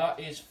 That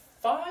is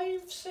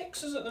 5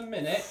 6s at the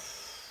minute,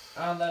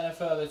 and then a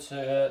further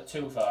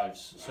 2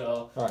 5s.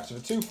 So right, so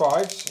for 2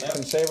 5s, I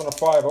can save on a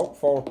 5 up,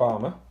 4 up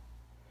armour.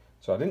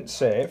 So I didn't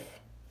save.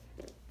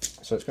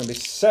 So it's going to be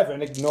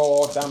 7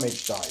 ignore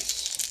damage dice.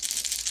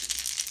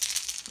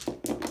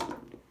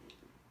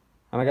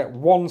 And I get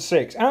 1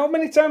 6. How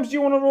many times do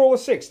you want to roll a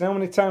 6? And how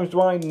many times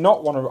do I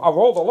not want to? I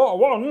rolled a lot of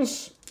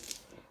 1s.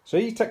 So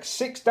he takes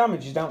 6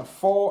 damage. He's down to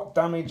 4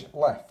 damage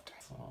left.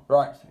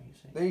 Right.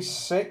 These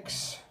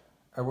 6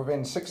 are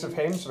within 6 of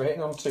him, so we're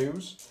hitting on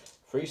 2s.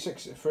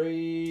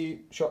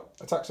 3 shot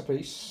attacks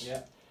apiece.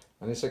 Yeah.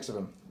 And there's 6 of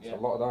them. Yeah. So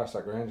a lot of dice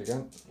that range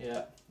again.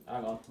 Yeah.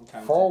 Hang on.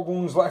 4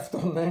 wounds left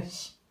on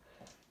this.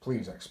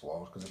 Please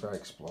explode, because if I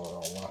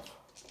explode, I'll laugh.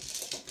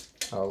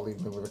 I'll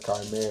leave me with a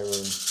chimera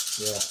and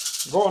yeah.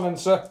 Go on then,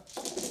 sir.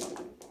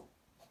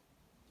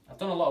 I've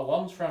done a lot of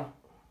 1s, Fran.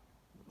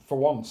 For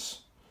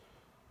once.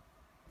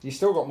 You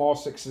still got more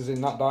 6s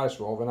in that dice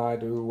roll than I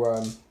do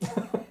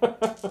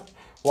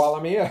while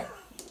I'm here.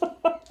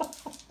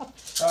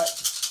 Right.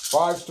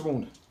 5s to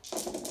wound.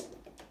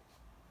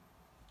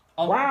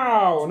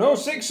 Wow, no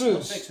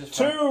 6s.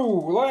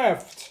 2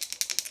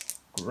 left.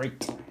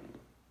 Great.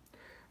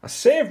 I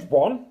saved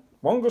one.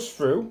 One goes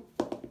through.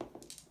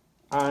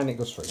 And it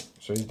goes through.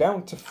 So he's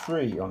down to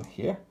 3 on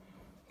here.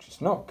 Which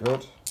is not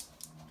good.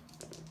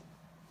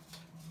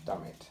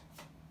 Damn it.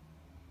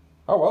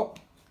 Oh well.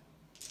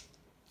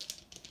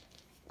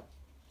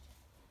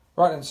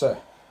 Right then, sir.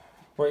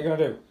 What are you going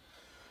to do?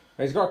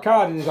 He's got a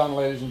card in his hand,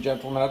 ladies and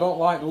gentlemen. I don't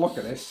like the look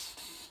of this.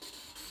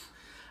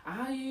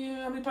 How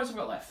many points have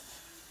I got left?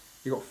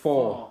 You got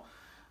 4.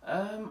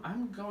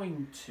 I'm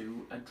going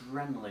to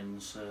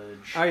Adrenaline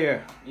Surge. Oh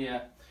yeah.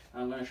 Yeah.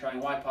 I'm going to try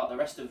and wipe out the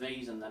rest of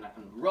these, and then I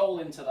can roll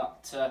into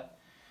that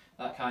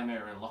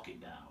Chimera and lock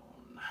it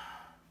down.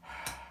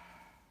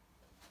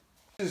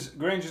 This is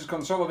Granger's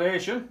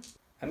Consolidation,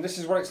 and this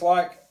is what it's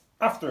like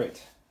after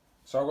it.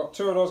 So I've got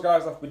 2 of those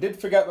guys left. We did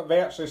forget that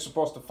they actually are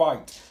supposed to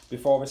fight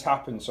before this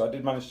happened, so I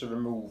did manage to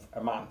remove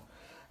a man.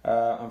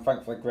 And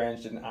thankfully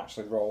Grange didn't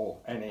actually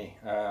roll any.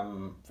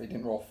 He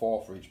didn't roll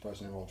 4 for each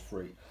person, he rolled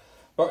 3.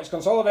 But it's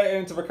consolidated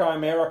into the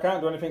Chimera. I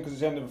can't do anything because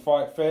it's the end of the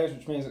fight phase,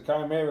 which means that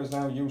Chimera is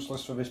now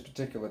useless for this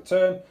particular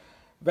turn.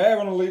 They're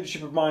on a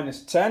leadership of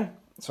 -10,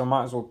 so I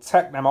might as well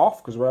take them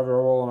off, because wherever I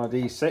roll on a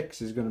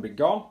d6 is going to be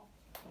gone.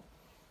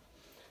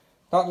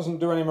 That doesn't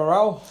do any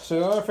morale, so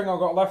the only thing I've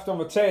got left on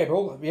the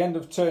table at the end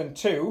of turn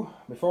 2,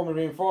 before my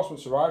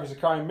reinforcements arrive, is a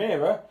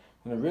Chimera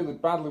and a really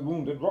badly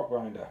wounded Rock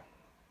Grinder.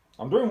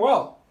 I'm doing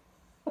well.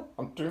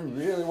 I'm doing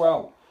really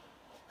well.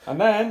 And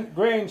then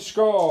Grange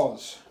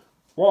scores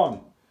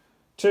 1,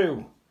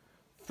 2,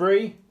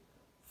 3,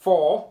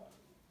 4.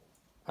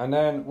 And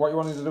then what you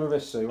wanted to do with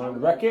this, so you want to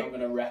wreck it? I'm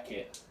going to wreck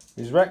it.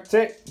 He's wrecked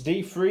it.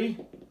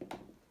 D3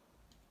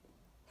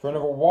 for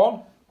another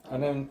 1.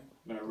 And then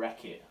I'm going to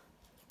wreck it.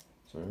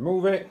 So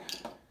remove it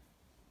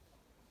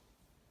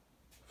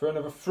for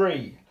another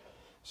 3.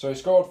 So he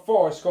scored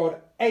 4, he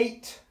scored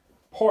 8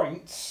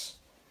 points,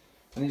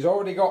 and he's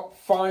already got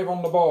 5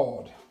 on the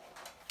board.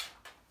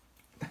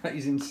 That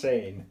is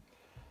insane.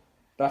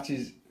 That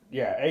is,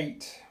 yeah,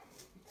 8.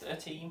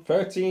 13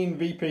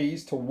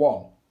 VPs to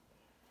 1.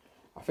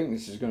 I think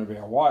this is going to be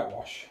a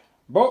whitewash.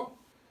 But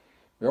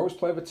we always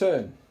play the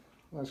turn.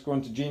 Let's go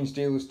into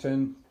Genestealer's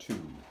turn 2.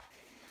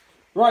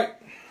 Right,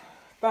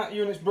 that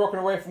unit's broken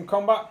away from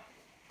combat.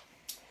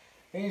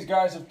 These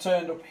guys have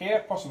turned up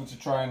here, possibly to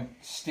try and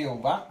steal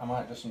that. I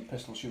might do some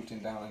pistol shooting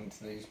down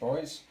into these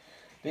boys.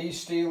 These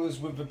Stealers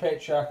with the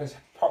Patriarch has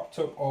popped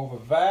up over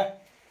there.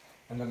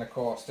 And then of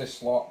course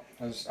this lot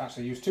has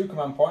actually used 2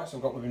 command points.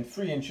 I've got within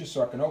 3 inches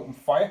so I can open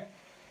fire.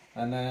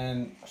 And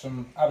then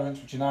some adherents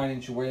which are 9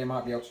 inch away,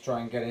 might be able to try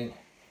and get in.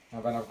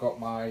 And then I've got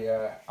my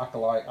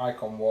Acolyte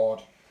Icon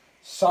Ward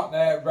sat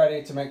there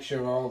ready to make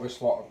sure all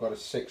this lot have got a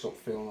 6 up,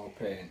 feel no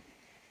pain.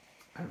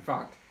 In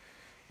fact,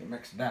 it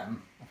makes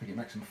them, I think it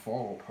makes them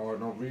 4 up, or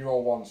no,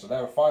 reroll 1, so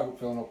they're a 5 up,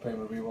 feel no pain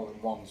with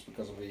rerolling 1s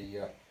because of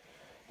the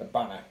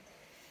banner.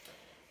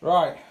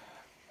 Right,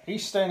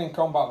 he's staying in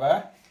combat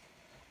there,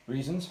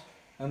 reasons,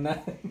 and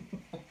then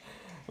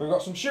we've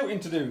got some shooting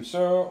to do,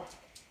 so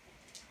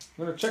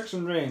I'm going to check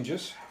some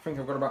ranges. I think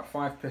I've got about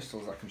 5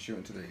 pistols that I can shoot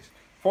into these.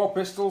 4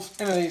 pistols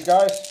into these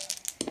guys.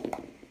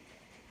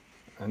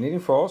 I need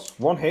enforce,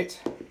 1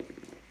 hit,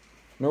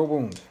 no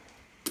wound.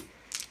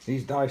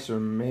 These dice are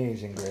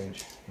amazing,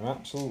 Grange. They're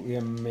absolutely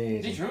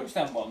amazing. These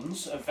Rootstem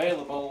ones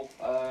available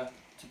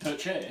to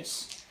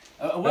purchase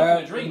are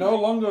working a dream. No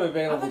longer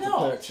available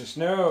to purchase.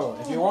 No.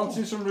 If you're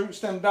wanting some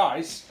Rootstem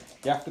dice,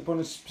 you have to put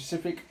a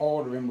specific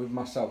order in with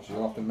myself, so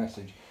you'll have to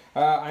message.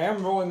 I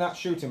am rolling that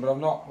shooting, but I'm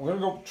not. I'm going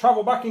to go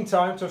travel back in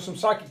time to some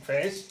psychic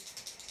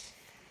phase,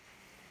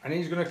 and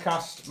he's going to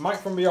cast Might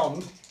from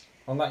Beyond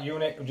on that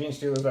unit of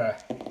Genestealers there.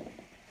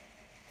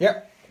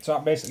 Yep. So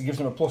that basically gives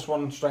him a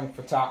 +1 strength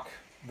attack.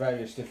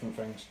 Various different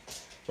things.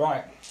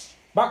 Right,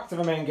 back to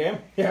the main game.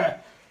 Yeah,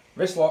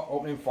 this lot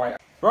opening fire.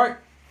 Right,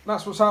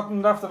 that's what's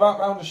happened after that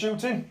round of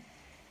shooting.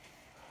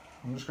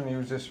 I'm just going to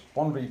use this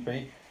 1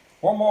 VP.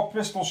 1 more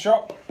pistol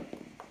shot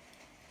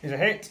is a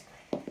hit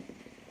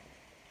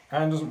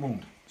and doesn't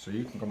wound. So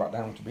you can go back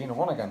down to being a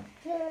 1 again.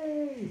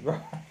 Yay!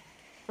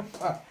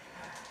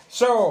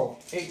 So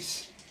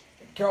it's,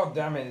 god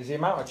damn it, the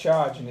amount of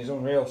charging is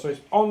unreal. So it's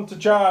on to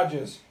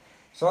charges.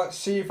 So let's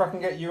see if I can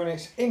get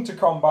units into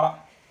combat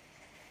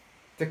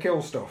to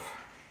kill stuff.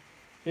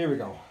 Here we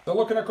go. So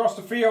looking across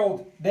the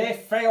field, they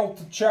failed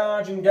to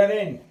charge and get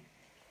in.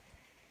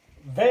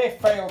 They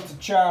failed to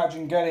charge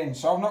and get in,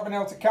 so I've not been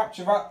able to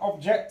capture that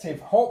objective.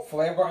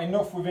 Hopefully I've got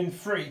enough within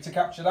 3 to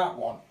capture that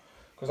one,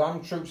 because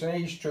I'm troops and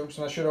he's troops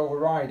and I should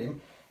override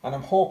him, and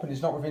I'm hoping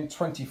he's not within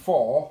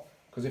 24,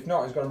 because if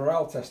not he's got a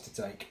morale test to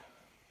take.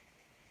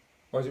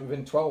 Or is it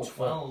within 12?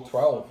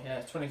 12.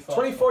 Yeah, 24.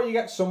 24 you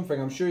get something,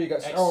 I'm sure you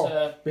get...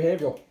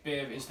 behavioural.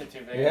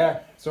 Behavioural. Yeah,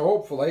 so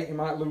hopefully you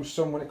might lose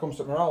some when it comes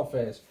to morale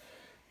phase.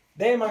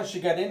 They managed to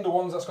get in, the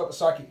ones that's got the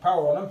psychic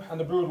power on them, and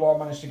the Broodlord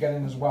managed to get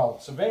in as well.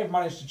 So they've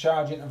managed to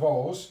charge into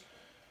those.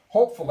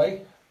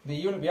 hopefully the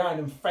unit behind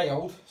him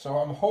failed, so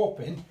I'm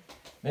hoping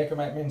they can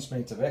make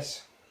mincemeat of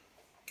this.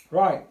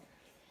 Right,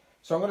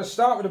 so I'm going to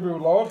start with the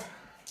Broodlord.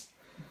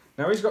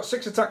 Now he's got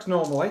 6 attacks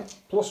normally,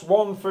 plus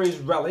 1 for his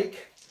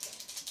relic,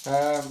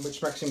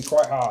 which makes him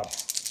quite hard.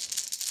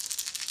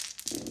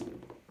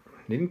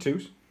 Needing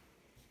 2s.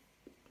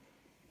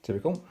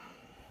 Typical.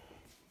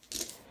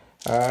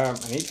 I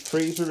need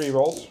 3s with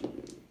rerolls.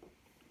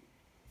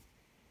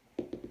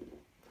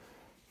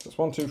 That's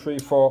 1, 2, 3,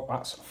 4.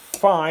 That's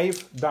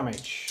 5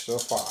 damage so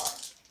far.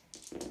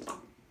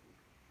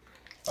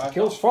 That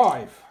kills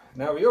 5.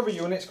 Now the other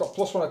unit's got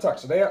 +1 attack,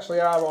 so they actually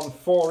are on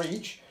 4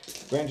 each.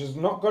 Ranger's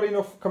not got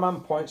enough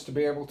command points to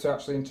be able to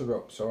actually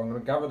interrupt, so I'm going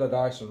to gather the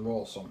dice and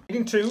roll some.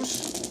 Needing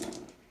 2s.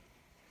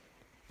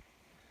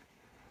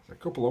 There's a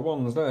couple of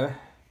 1s there.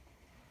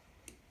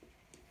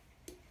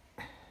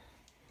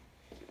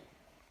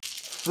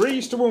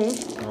 3s to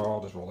wound. Oh,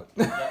 I'll just roll it.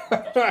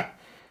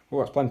 Oh,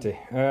 that's plenty.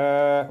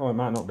 Oh, it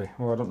might not be.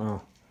 Oh, I don't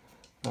know.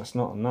 That's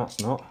not, and that's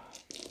not.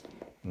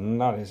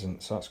 And that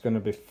isn't. So that's going to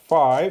be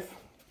 5.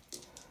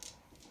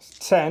 That's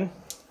 10.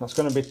 That's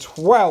going to be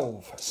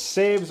 12.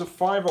 Saves of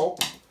 5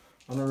 up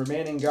on the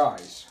remaining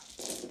guys.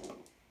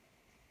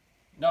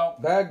 No.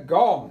 They're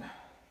gone.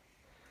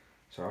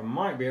 So I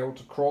might be able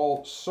to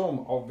crawl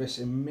some of this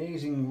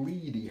amazing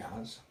lead he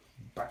has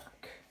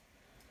back.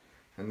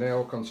 And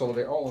they'll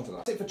consolidate all into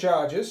that. That's it for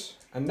charges.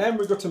 And then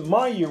we go to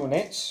my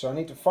units. So I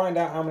need to find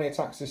out how many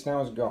attacks this now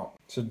has got.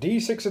 So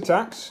D6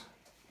 attacks.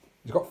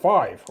 He's got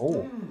 5.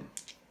 Oh.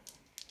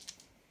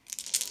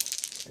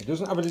 He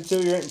doesn't have a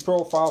deteriorating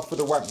profile for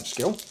the weapon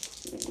skill.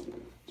 So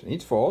he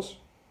needs 4s.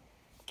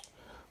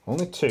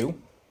 Only 2.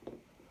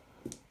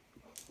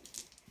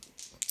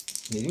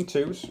 Needing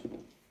 2s.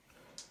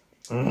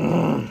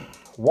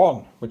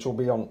 1, which will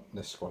be on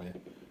this squad here.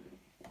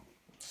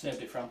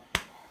 Saved it from.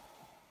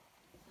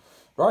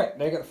 Right,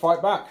 they get the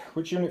fight back.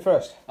 Which unit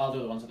first? I'll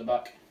do the ones at the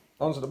back.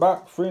 Ones at the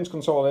back. 3 inch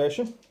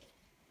consolidation.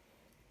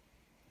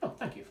 Oh,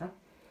 thank you, Fran.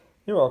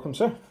 You're welcome,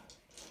 sir.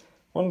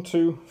 1,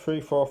 2,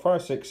 3, 4,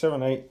 5, 6,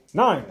 7, 8,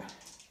 9.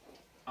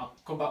 I'll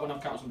come back when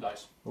I've counted some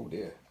dice. Oh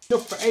dear.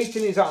 Enough for 8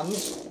 in his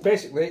hands.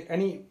 Basically,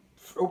 any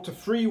up to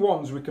 3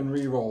 1s we can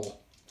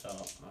re-roll. So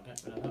I'll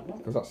get rid of that one.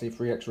 Because that's the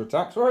 3 extra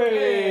attacks.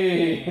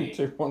 Hey!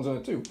 2 1s and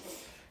a 2.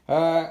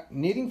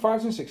 Needing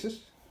 5s and 6s.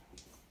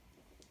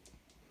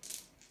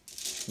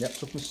 Yep,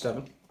 toughness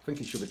 7. I think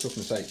it should be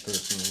toughness 8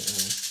 personally.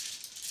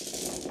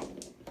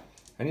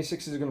 Any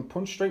 6s are going to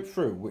punch straight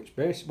through, which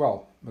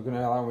well, we're going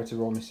to allow me to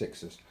roll my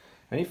 6s.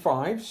 Any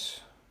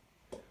 5s?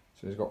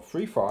 So he's got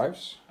 3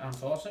 5s. And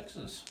 4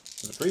 6s.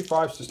 So the 3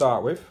 5s to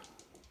start with.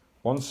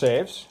 1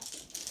 saves.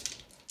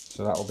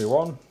 So that will be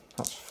 1.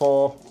 That's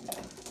 4.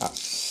 That's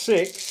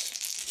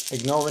 6.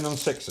 Ignoring on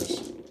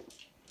 6s.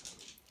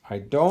 I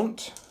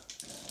don't.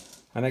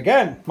 And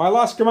again, my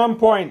last command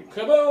point.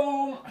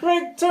 Kaboom!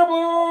 Big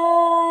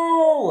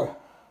tableau!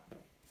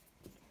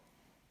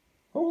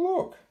 Oh,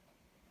 look.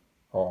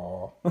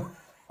 Oh.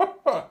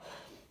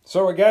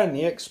 So again,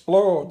 he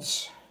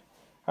explodes.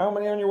 How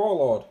many on your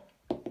warlord?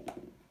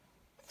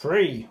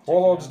 3.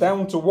 Warlord's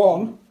down to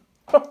 1.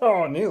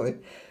 Oh, nearly.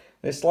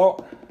 This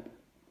lot.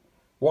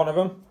 1 of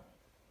them.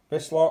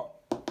 This lot.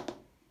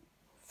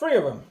 3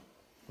 of them.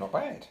 Not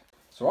bad.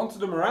 So on to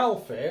the morale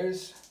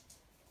phase.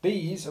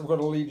 These have got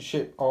a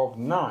leadership of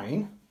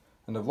 9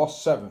 and have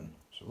lost 7.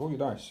 So roll your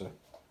dice, sir.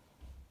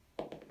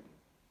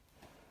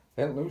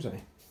 They didn't lose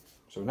any.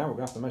 So now we're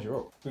going to have to measure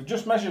up. We've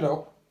just measured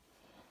up.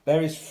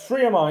 There is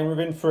 3 of mine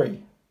within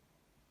 3.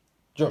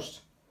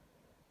 Just.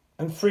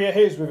 And 3 of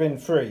his within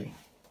 3.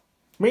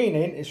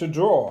 Meaning it's a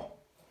draw.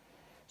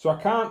 So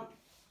I can't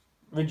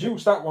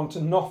reduce that one to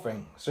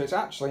nothing. So it's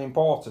actually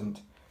important.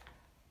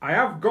 I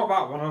have got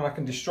that one and I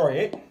can destroy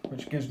it,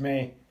 which gives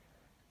me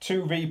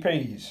 2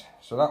 VPs.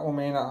 So that will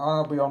mean that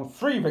I'll be on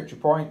 3 victory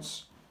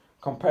points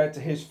compared to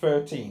his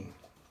 13.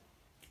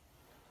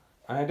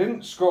 And I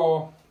didn't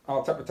score,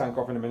 I'll take the tank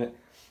off in a minute,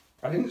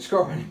 I didn't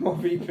score any more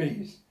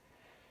VPs.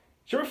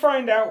 Shall we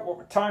find out what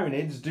the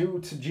Tyranids do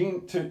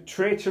to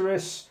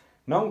traitorous,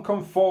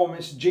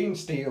 non-conformist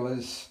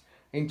Genestealers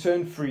in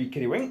turn 3,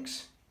 Kitty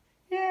Winks?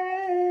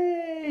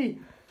 Yay!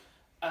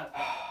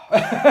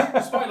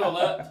 Spoiler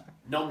alert,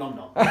 nom nom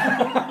nom.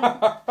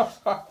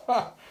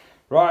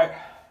 Right.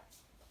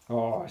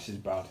 Oh, this is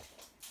bad.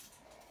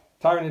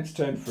 Tyranids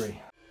turn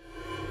 3.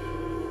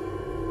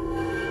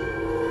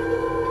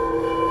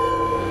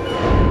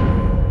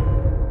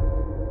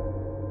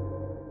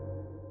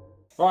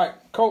 Right,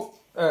 Colt,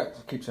 I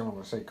keep saying what I'm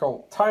going to say,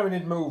 Colt.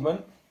 Tyranid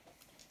movement.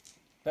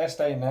 They're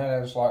staying there,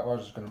 they're just like, well, I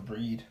was just going to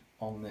breed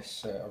on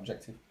this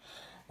objective.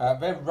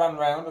 They've ran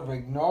round, have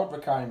ignored the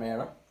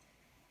Chimera.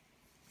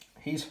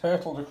 He's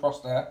hurtled across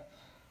there.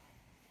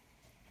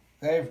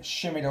 They've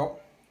shimmied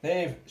up.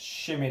 They've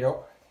shimmied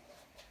up.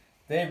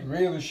 They've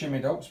really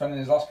shimmied up, spending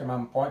his last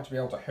command point to be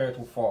able to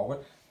hurtle forward.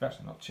 They've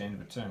actually not changed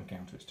the turn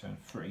count to its turn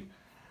 3.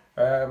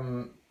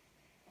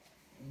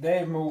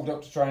 They've moved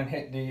up to try and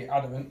hit the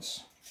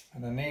adamants.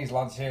 And then these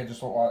lads here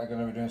just look like they're going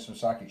to be doing some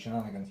psychic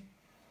shenanigans.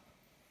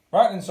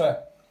 Right then,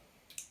 sir.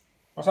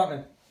 What's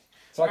happening?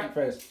 Psychic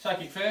phase.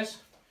 Psychic phase.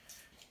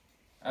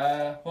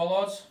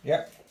 Warlords.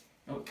 Yep.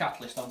 Oh,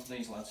 catalyst onto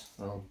these lads.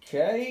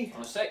 Okay.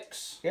 On a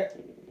 6. Yep.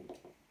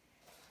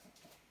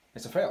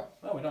 It's a fail.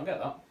 Oh, we don't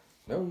get that.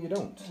 No, you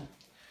don't.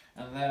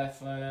 Yeah. And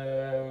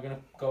therefore, we're going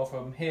to go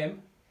from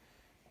him,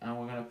 and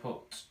we're going to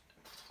put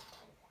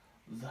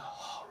the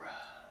horror.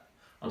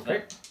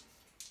 Okay.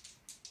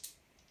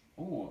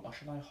 Ooh, or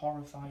should I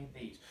horrify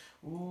these?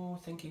 Ooh,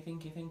 thinky.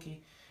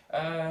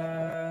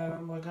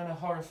 We're going to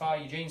horrify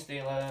your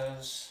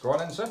Genestealers. Go on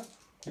then, sir.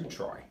 You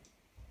try.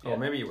 Yeah. Or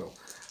maybe you will.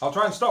 I'll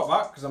try and stop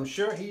that, because I'm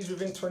sure he's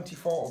within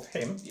 24 of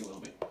him. You will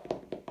be.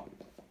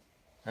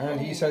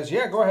 And he says,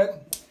 yeah, go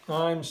ahead.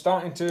 I'm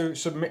starting to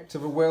submit to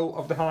the will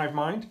of the hive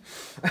mind.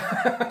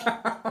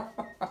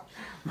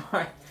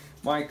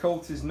 my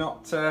cult is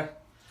not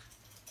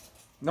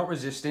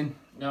resisting.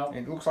 No.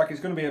 It looks like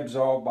it's going to be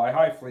absorbed by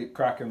Hive Fleet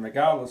Kraken,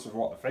 regardless of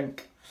what they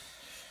think.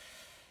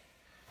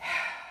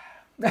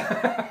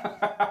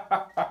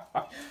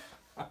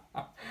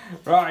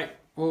 Right,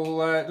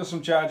 we'll do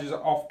some charges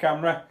off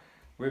camera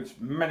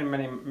with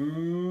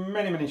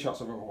many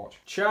shots of Overwatch.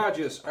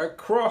 Charges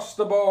across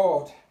the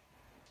board.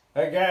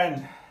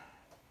 Again.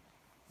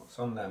 What's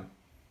on them?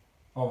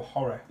 Oh,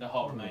 horror. The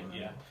horror, mate,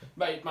 yeah.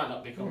 But it might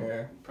not become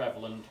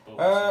prevalent.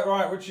 But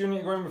right, which unit are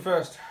you going with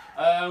first?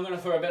 I'm going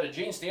to throw a bit of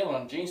Genestealer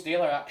on.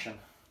 Genestealer action.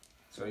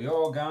 So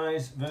your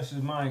guys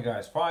versus my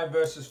guys. 5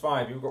 versus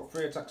 5. You've got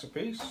 3 attacks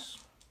apiece.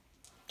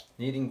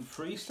 Needing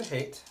 3s to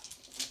hit.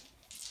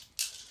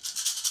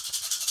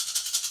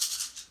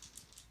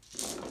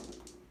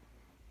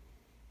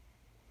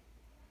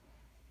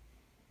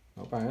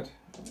 Not bad.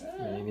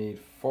 Yeah. And you need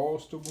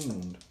 4s to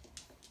wound.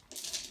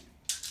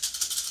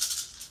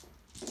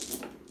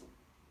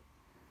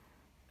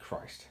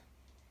 Christ.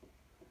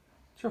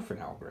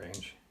 Chuffing out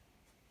range.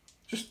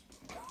 Just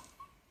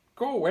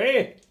go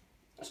away.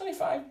 That's only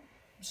 5.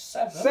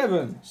 7.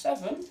 7.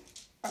 7.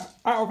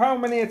 Out of how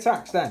many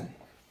attacks then?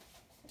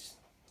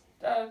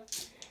 And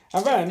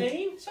then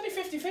 15. It's only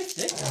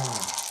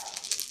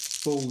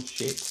 50-50.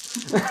 bullshit.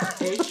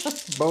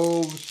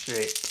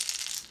 Bullshit.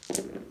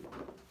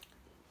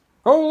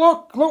 Oh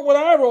look what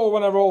I roll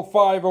when I roll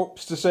 5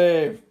 ups to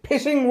save.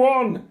 Pissing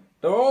 1.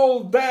 They're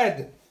all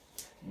dead.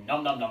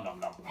 Nom.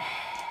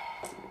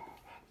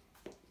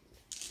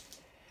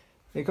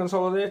 You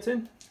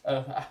consolidating?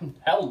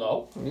 Hell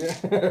no. Yeah.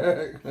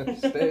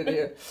 Stay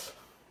there.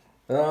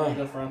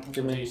 Go for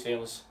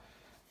Genestealers.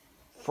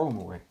 Throw them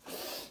away.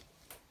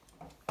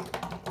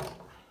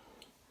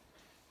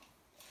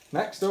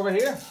 Next over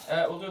here.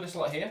 We'll do this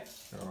lot here.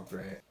 Oh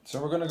great.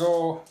 So we're going to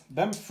go,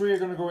 them 3 are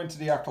going to go into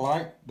the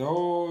Acolyte.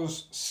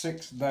 Those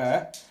 6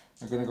 there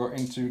are going to go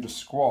into the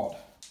squad.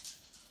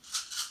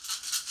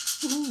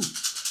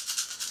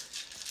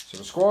 So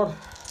the squad,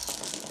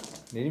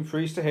 needing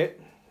 3s to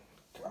hit.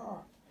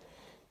 God.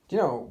 Do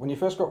you know, when you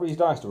first got these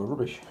dice, they were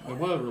rubbish. They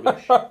were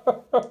rubbish.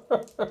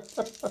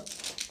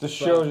 Just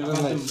shows you,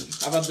 doesn't it?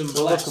 I've had them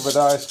The look of the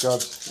dice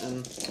gods.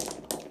 And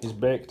He's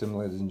baked them,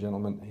 ladies and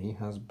gentlemen. He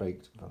has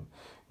baked them.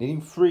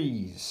 Needing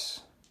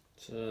 3s.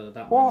 so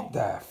that What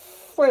many. the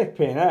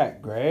flipping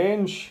heck,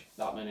 Grange?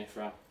 That many,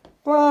 Fran.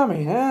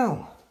 Blimey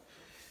hell.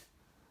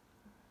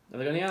 Have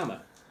they got any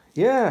armour?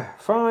 Yeah,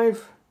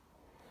 5.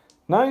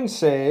 9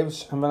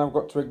 saves, and then I've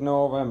got to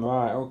ignore them.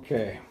 Right,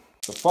 okay.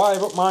 So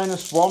 5 up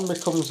minus 1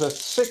 becomes a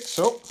 6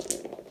 up.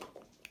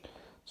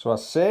 So I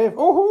save.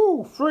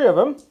 Oh, 3 of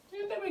them.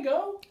 Yeah, there we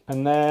go.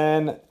 And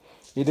then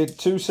you did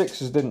 2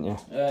 6s, didn't you?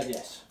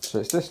 Yes. So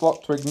it's this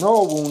lot to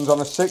ignore wounds on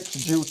a 6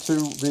 due to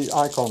the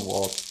icon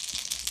ward.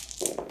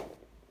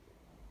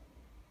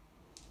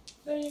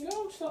 There you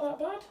go. It's not that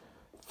bad.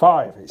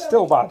 5. It's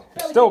still bad.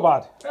 It's still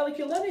bad. Barely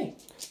killed any.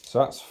 So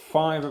that's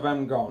 5 of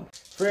them gone.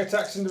 3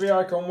 attacks into the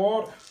icon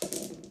ward.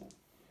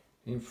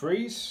 In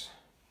freeze.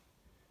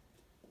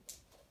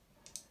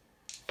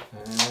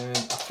 And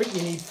I think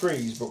you need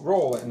 3s, but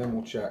roll it and then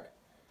we'll check.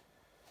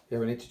 Yeah,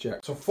 we need to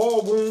check. So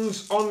 4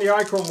 wounds on the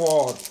icon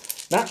ward.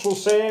 Natural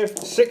save,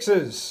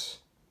 6s.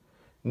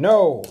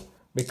 No,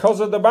 because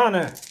of the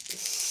banner,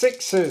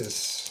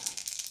 6s.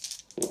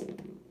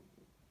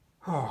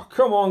 Oh,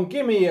 come on,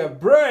 give me a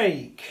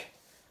break.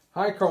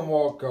 Icon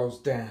ward goes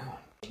down.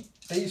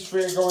 These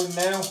 3 are going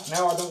now.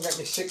 Now I don't get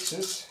my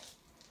 6s.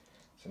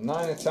 So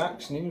 9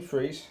 attacks, needing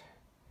 3s.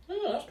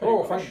 Oh, that's pretty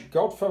rubbish. Thank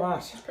God for that.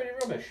 That's pretty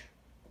rubbish.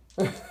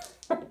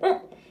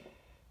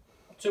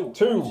 2.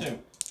 2.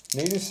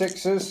 Needing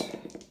 6s.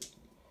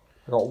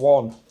 I got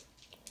 1.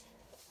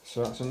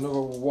 So that's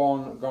another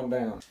 1 gone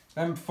down.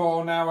 Them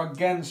 4 now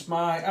against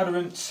my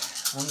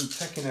adherents. I'm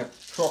taking a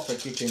proper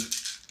kicking.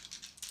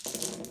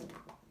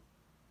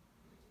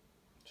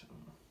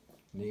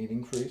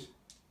 Needing 3s.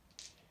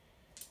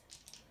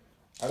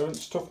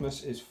 Adherent's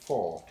toughness is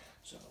 4.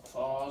 So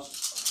 4s.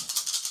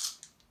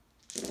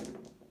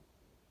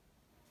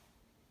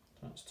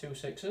 That's 2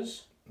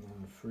 6s.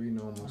 And 3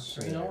 normal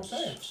saves. 3 normal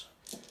saves.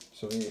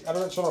 So the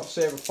adherent's on a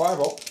save of 5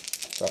 up.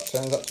 So that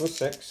turns that to a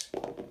 6.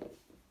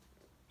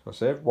 So I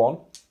saved 1.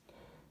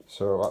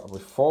 So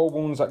with 4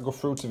 wounds that go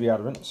through to the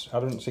adherents.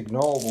 Adherents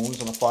ignore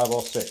wounds on a 5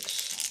 or 6.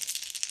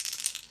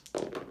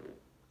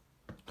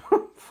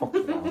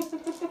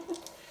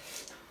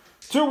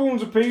 2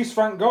 wounds apiece,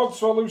 thank God,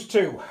 so I lose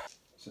 2.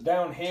 So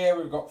down here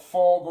we've got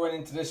 4 going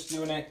into this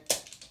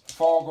unit,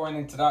 4 going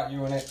into that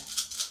unit.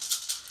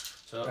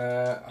 So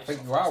I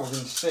think, wow,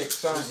 within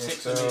 6, aren't you?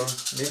 So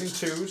needing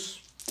 2s.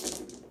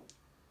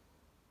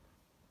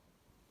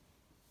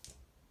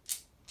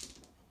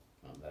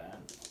 And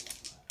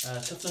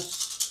then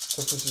toughness.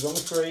 Toughness is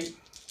only 3.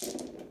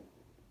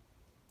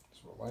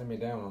 That's what laying me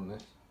down on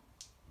this.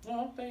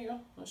 Oh, there you go.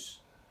 That's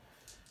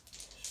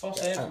 4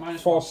 saves,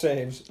 minus 4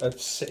 saves of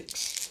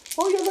 6.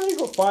 Oh yeah, there you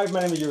go. 5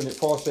 men in the unit,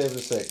 4 saves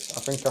of 6. I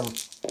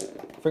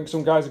think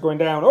some guys are going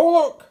down. Oh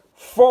look!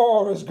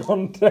 4 has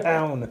gone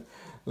down,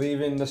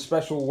 leaving the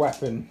special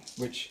weapon,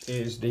 which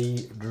is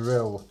the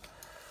drill.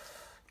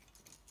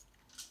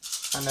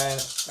 And then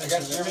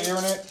against the other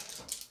unit.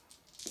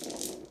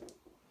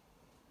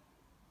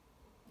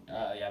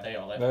 Yeah, they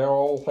all hit. They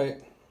all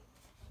hit.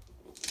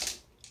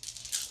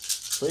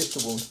 3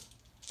 to wound.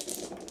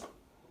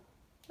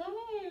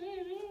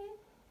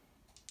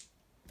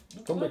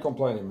 Don't be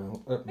complaining,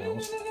 Mills.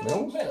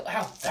 Mills?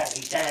 How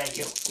very dare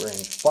you?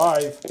 Range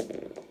 5.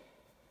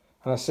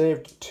 And I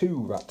saved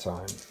 2 that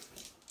time.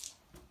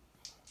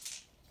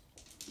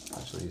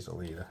 Actually, he's the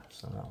leader,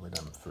 so that'll be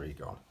them 3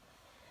 gone.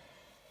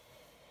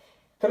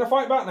 Can I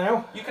fight back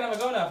now? You can have a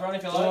go now, Fran,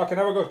 if you like. Oh, I can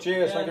have a go.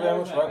 Cheers, yeah, thank you very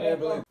much. Right, yeah,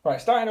 brilliant. Right,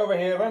 starting over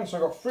here then, so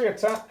I've got 3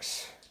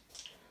 attacks,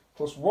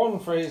 plus 1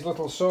 for his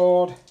little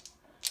sword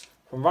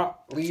from that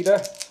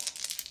leader.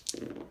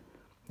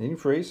 Needing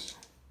freeze.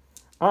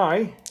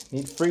 I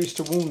need freeze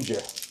to wound you,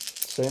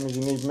 same as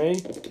you need me.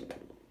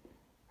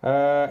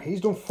 He's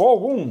done 4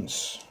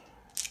 wounds.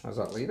 How's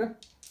that leader?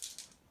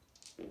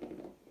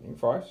 Needing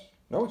 5s.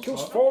 No, he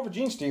kills 4 of the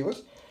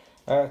Genestealers.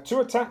 2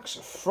 attacks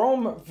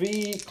from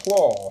the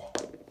claw.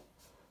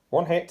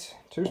 1 hit,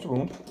 2 to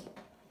wound.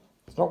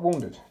 It's not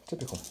wounded,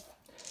 typical.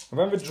 And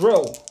then the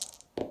drill.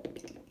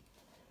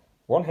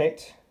 1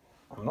 hit.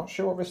 I'm not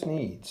sure what this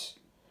needs.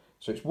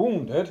 So it's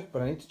wounded,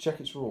 but I need to check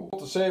its rule.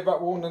 To save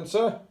that wound then,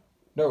 sir?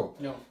 No.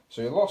 No.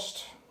 So you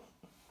lost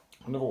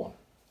another 1.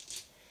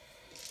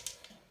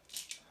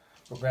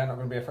 But they're not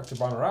going to be affected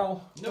by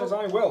morale, because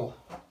I will.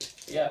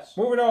 Yes.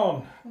 Moving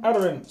on.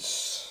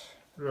 Adherents.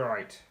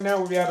 Right.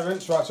 Now with the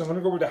adherents, right, so I'm going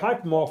to go with the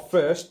hypermorph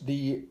first.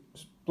 The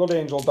Blood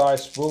Angel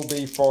dice will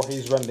be for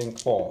his rending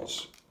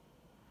claws.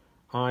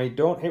 I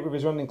don't hit with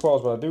his rending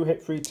claws, but I do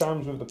hit 3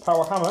 times with the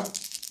power hammer.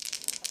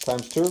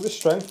 Times 2 of his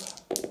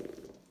strength.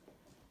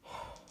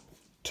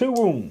 2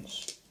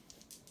 wounds.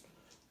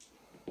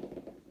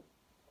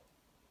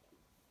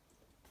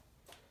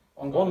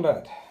 1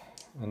 dead.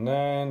 And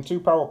then 2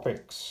 power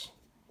picks.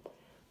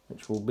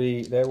 Which will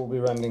be, there will be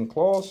rending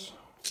claws.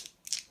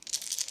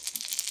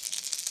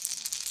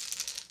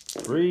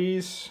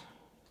 Freeze.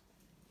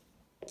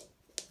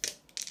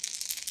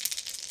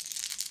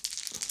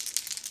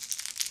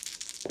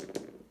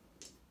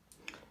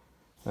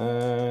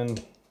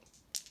 And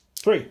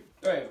 3.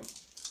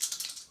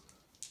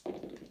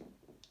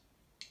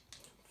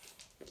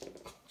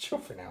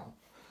 Chuffing out.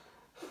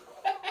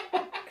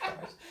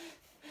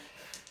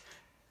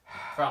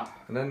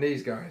 And then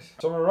these guys.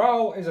 So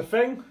morale is a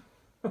thing.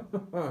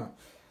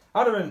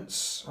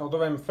 Adherents. I'll do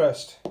them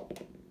first.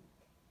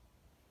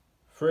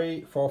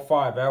 3, 4,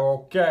 5. They're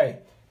okay.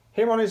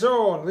 Him on his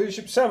own.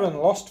 Leadership 7.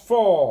 Lost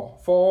 4.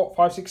 4,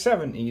 5, 6,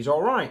 7. He's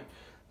alright.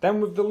 Then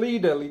with the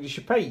leader.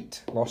 Leadership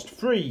 8. Lost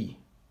 3.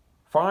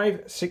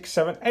 5, 6,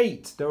 7,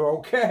 8. They're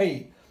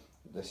okay.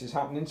 This is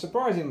happening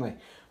surprisingly.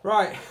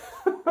 Right.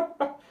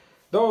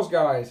 Those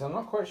guys. I'm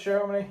not quite sure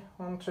how many.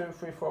 1, 2,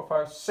 3, 4,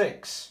 5,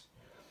 6.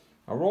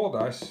 I roll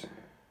dice.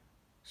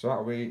 So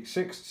that'll be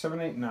 6, 7,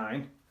 8,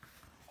 9.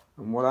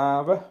 And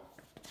whatever.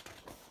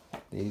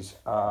 These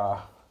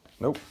are...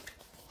 Nope.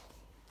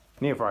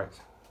 Neophytes.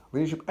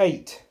 Leadership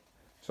 8.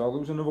 So I'll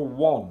lose another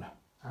 1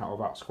 out of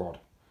that squad.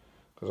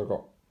 Because I've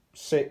got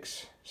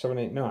 6, 7,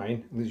 8,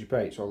 9. Leadership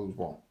 8, so I'll lose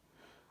 1.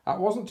 That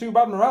wasn't too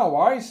bad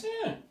morale-wise.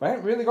 Yeah. I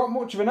ain't really got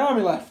much of an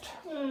army left.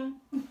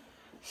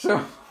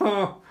 So,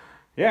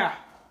 yeah.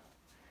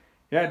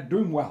 Yeah,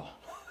 doing well.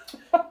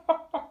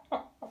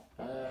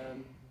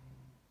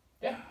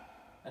 Yeah.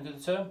 End of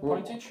the turn,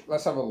 pointage.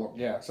 Let's have a look.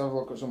 Yeah, let's have a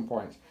look at some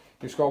points.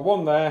 You've scored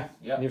 1 there,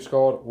 yeah. And you've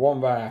scored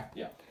 1 there.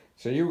 Yeah.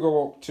 So you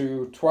go up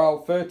to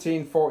 12,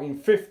 13, 14,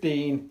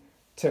 15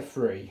 to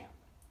 3.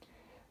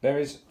 There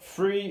is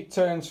 3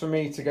 turns for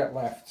me to get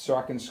left, so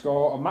I can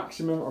score a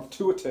maximum of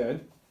 2 a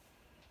turn.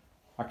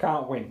 I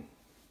can't win.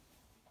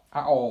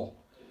 At all.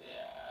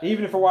 Yeah.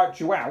 Even if I wiped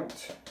you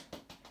out,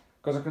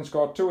 because I can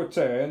score 2 a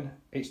turn,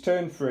 it's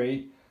turn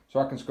 3, so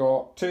I can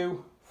score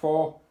 2,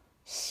 4,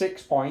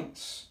 6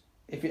 points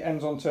if it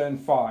ends on turn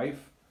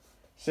 5.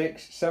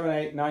 6, 7,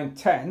 8, 9,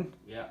 10.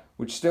 Yeah.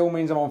 Which still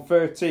means I'm on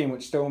 13,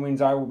 which still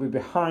means I will be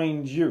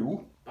behind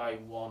you. By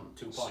 1,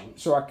 2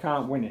 points. So I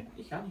can't win it.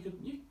 You can.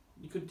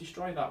 You could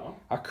destroy that one.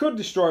 I could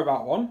destroy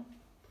that one.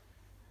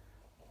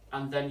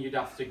 And then you'd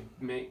have to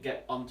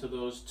get onto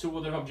those 2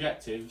 other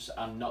objectives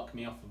and knock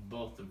me off of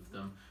both of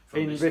them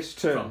from this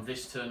turn. From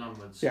this turn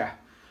onwards. Yeah.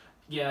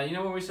 Yeah, you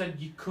know when we said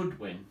you could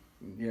win?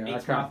 Yeah,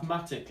 it's I can't.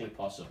 mathematically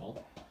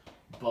possible.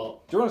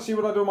 But do you want to see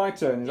what I do my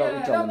turn? Is that what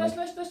you're telling me?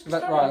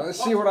 Right,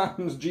 let's see what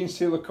happens.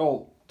 Genestealer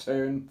Cult,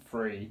 turn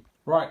 3.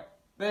 Right,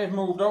 they've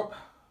moved up.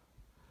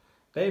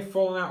 They've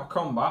fallen out of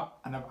combat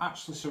and have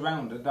actually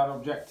surrounded that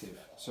objective.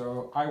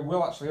 So I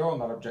will actually own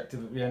that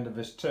objective at the end of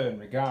this turn,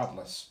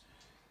 regardless.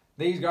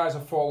 These guys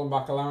have fallen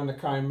back, allowing the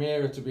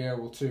Chimera to be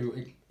able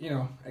to, you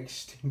know,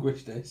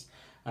 extinguish this.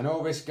 I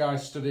know this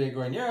guy's stood here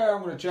going, yeah,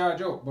 I'm going to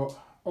charge up, but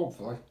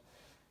hopefully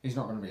he's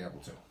not going to be able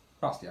to.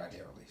 That's the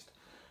idea, at least.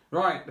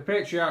 Right, the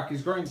Patriarch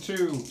is going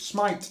to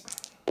smite.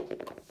 And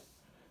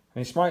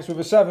he smites with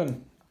a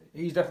 7.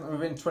 He's definitely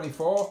within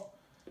 24.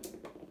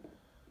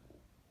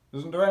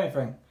 Doesn't do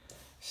anything.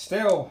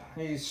 Still,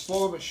 he's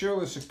slowly but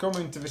surely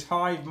succumbing to this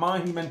hive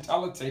mind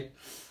mentality.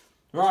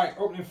 Right,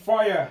 opening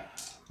fire.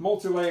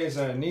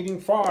 Multi-laser, needing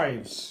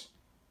 5s.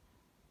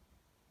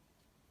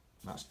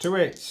 That's 2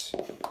 hits.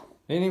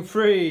 Needing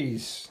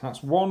 3s.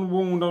 That's 1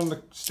 wound on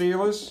the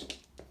Stealers.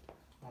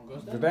 One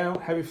goes Go down.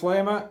 Heavy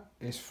Flamer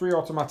is 3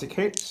 automatic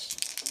hits.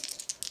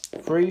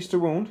 3s to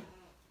wound.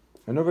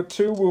 Another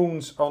 2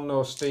 wounds on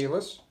those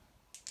Stealers.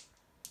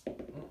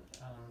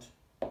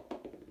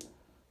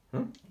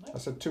 I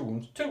said 2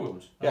 wounds. 2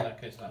 wounds? Yeah. In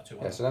that case, not 2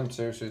 wounds. Yeah, so them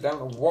 2. So he's down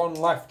to 1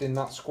 left in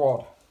that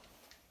squad.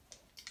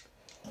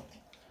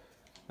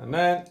 And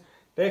then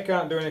they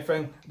can't do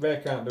anything, they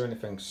can't do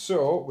anything.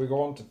 So we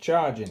go on to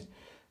charging.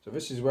 So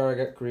this is where I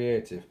get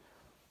creative.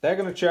 They're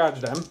going to charge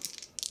them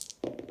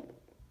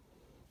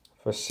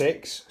for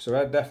 6, so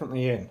they're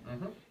definitely in.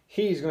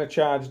 He's going to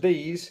charge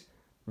these,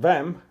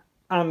 them,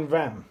 and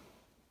them.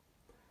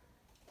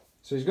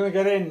 So he's going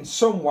to get in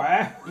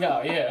somewhere.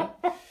 Yeah, yeah.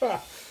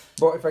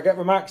 But if I get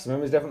the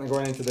maximum, he's definitely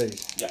going into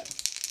these. Yeah.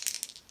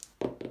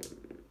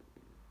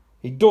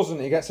 He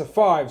doesn't, he gets a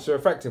 5, so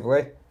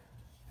effectively,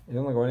 he's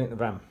only going into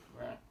them.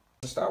 Right.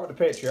 Let's start with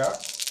the Patriarch.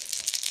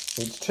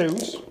 Needs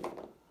 2s.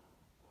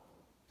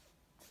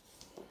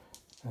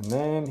 And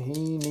then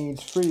he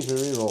needs 3s for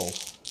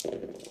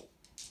rerolls.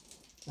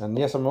 And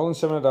yes, I'm rolling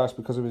 7 of dice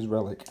because of his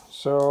relic.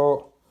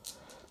 So,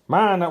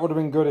 man, that would have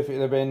been good if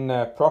it had been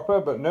proper,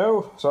 but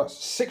no. So that's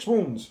 6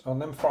 wounds on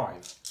them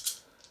 5.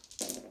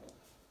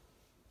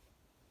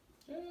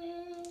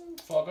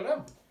 4 go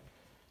down.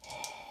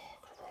 Oh,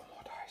 gotta roll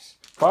more dice.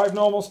 5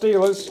 normal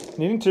Stealers,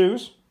 needing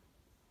 2s.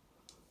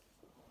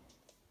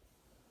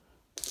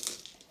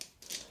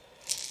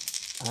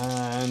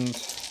 And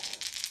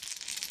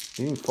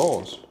needing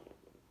 4s.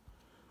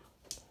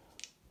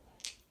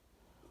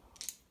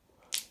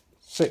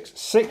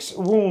 6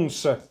 wounds,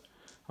 sir,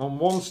 on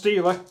 1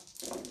 Stealer.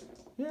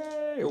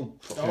 Yay! Oh,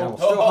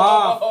 still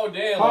half.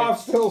 Half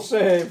still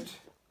saved.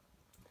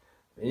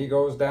 He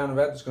goes down. The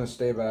red's going to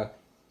stay there.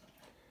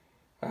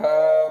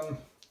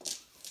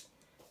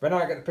 Then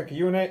I get to pick a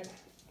unit.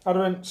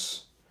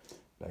 Adherents.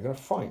 They're going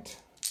to fight.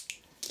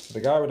 So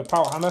the guy with the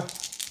power hammer.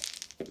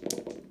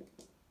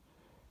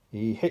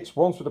 He hits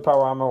once with the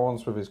power hammer,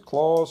 once with his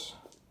claws.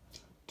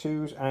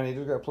 2s, and he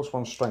does get a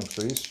 +1 strength.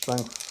 So he's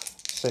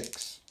strength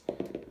 6.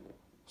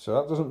 So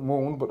that doesn't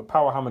wound, but the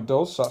power hammer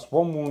does. So that's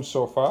 1 wound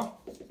so far.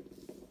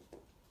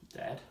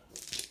 Dead.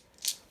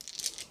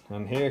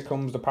 And here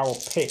comes the power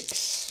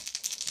picks.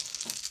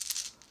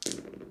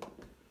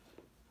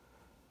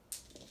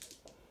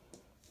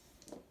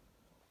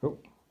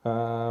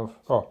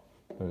 Oh,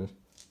 there it is.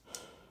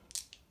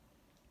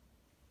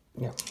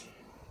 Yeah.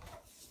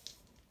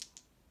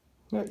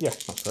 Yeah,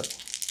 that's correct.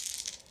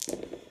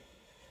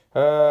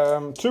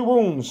 2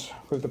 wounds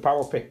with the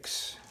power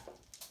picks.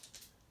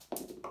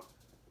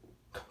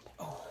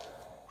 Oh,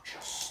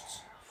 just.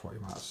 I thought you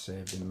might have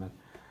saved him, man.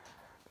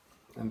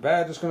 And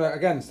they're just going to,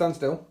 again, stand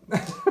still.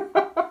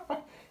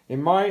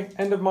 In my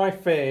end of my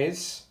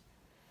phase,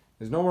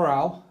 there's no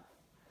morale.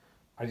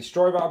 I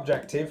destroy that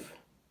objective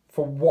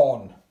for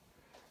 1.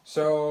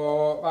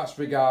 So that's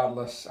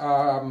regardless.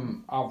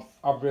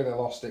 I've really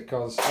lost it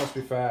because, let's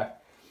be fair,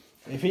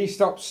 if he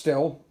stops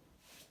still,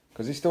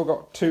 because he's still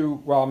got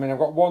 2, well, I mean, I've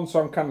got 1, so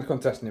I'm kind of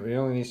contesting it, but he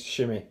only needs to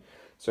shimmy.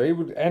 So he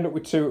would end up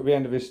with 2 at the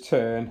end of his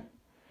turn.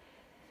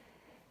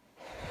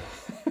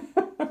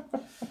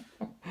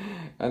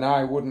 And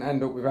I wouldn't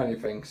end up with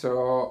anything.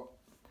 So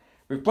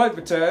we've played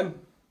the turn.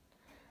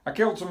 I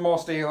killed some more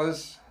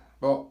Stealers,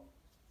 but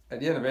at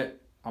the end of it,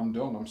 I'm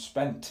done. I'm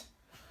spent.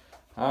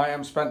 I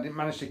am spent. Didn't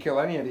manage to kill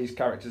any of these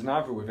characters,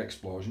 neither with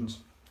explosions.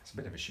 It's a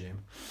bit of a shame.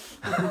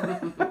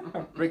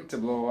 A brick to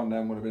blow on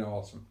them would have been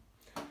awesome.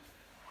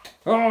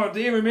 Oh,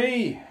 dear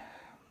me.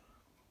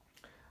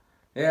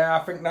 Yeah, I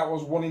think that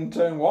was 1 in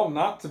turn 1,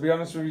 that, to be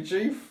honest with you,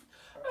 Chief.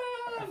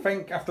 I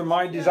think after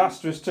my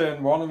disastrous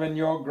turn 1 and then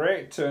your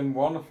great turn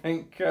 1, I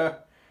think by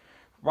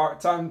the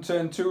time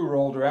turn 2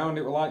 rolled around,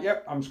 it was like,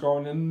 yep, I'm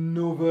scoring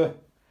another.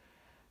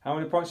 How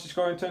many points did you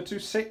score in turn 2?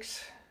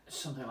 6?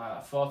 Something like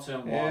that, 4 turn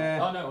 1. Yeah.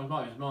 Oh no,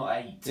 it was more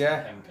 8. Yeah,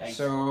 I think. 8.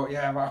 So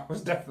yeah, that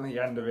was definitely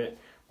the end of it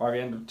by the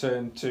end of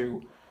turn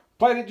 2.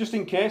 Played it just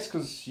in case,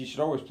 because you should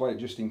always play it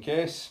just in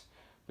case.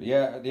 But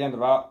yeah, at the end of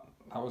that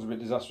was a bit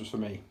disastrous for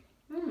me.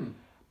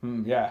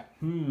 Yeah.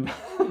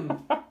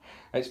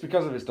 It's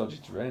because of its dodgy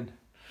terrain.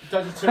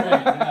 Dodgy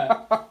terrain,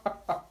 yeah.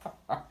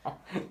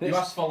 You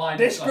asked for line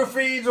this of sight.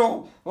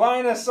 cathedral,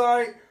 line of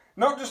sight,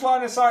 not just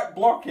line of sight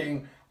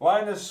blocking,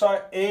 line of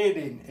sight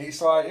aiding.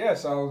 It's like,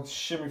 yes, I'll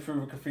shimmy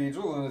through the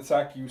cathedral and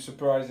attack you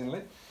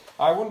surprisingly.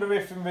 I wonder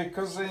if,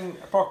 because in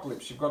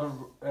Apocalypse you've got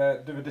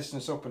to do a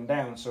distance up and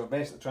down, so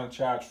basically trying to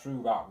charge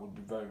through that would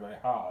be very, very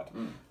hard.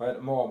 But at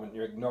the moment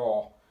you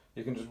ignore,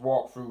 you can just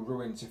walk through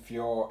ruins if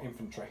you're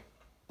infantry.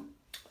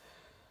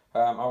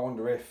 I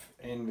wonder if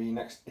in the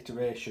next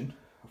iteration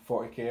of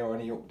 40k or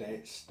any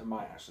updates they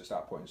might actually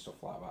start putting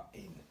stuff like that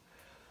in,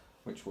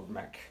 which would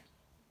make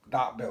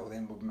that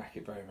building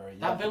it very, very.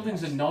 That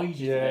building's annoyed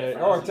you. Yeah.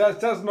 Oh, it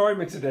does annoy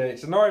me today.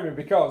 It's annoying me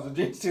because the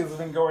Genestealers have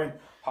been going,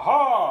 ha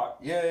ha,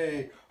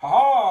 yay, ha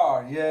ha,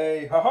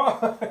 yay, ha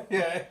ha,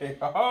 yay,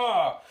 ha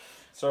ha.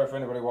 Sorry for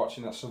anybody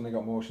watching that suddenly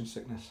got motion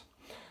sickness.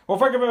 Well,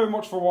 thank you very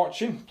much for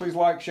watching. Please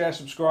like, share,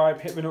 subscribe,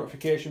 hit the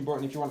notification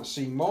button if you want to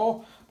see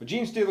more. The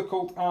Genestealer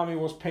Cult Army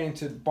was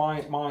painted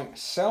by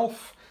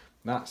myself.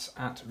 That's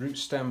at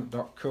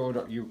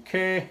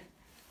rootstem.co.uk.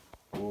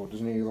 Oh,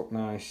 doesn't he look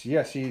nice?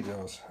 Yes, he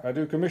does. I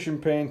do commission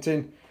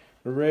painting.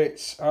 The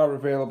rates are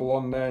available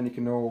on there, and you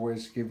can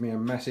always give me a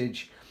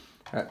message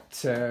at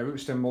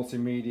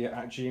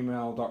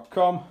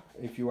rootstemmultimedia@gmail.com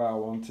if you are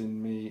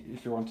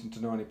wanting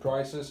to know any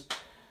prices.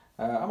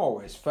 I'm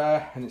always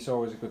fair, and it's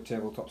always a good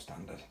tabletop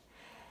standard.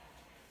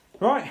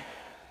 Right,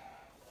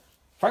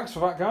 thanks for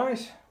that,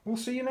 guys. We'll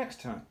see you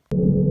next time.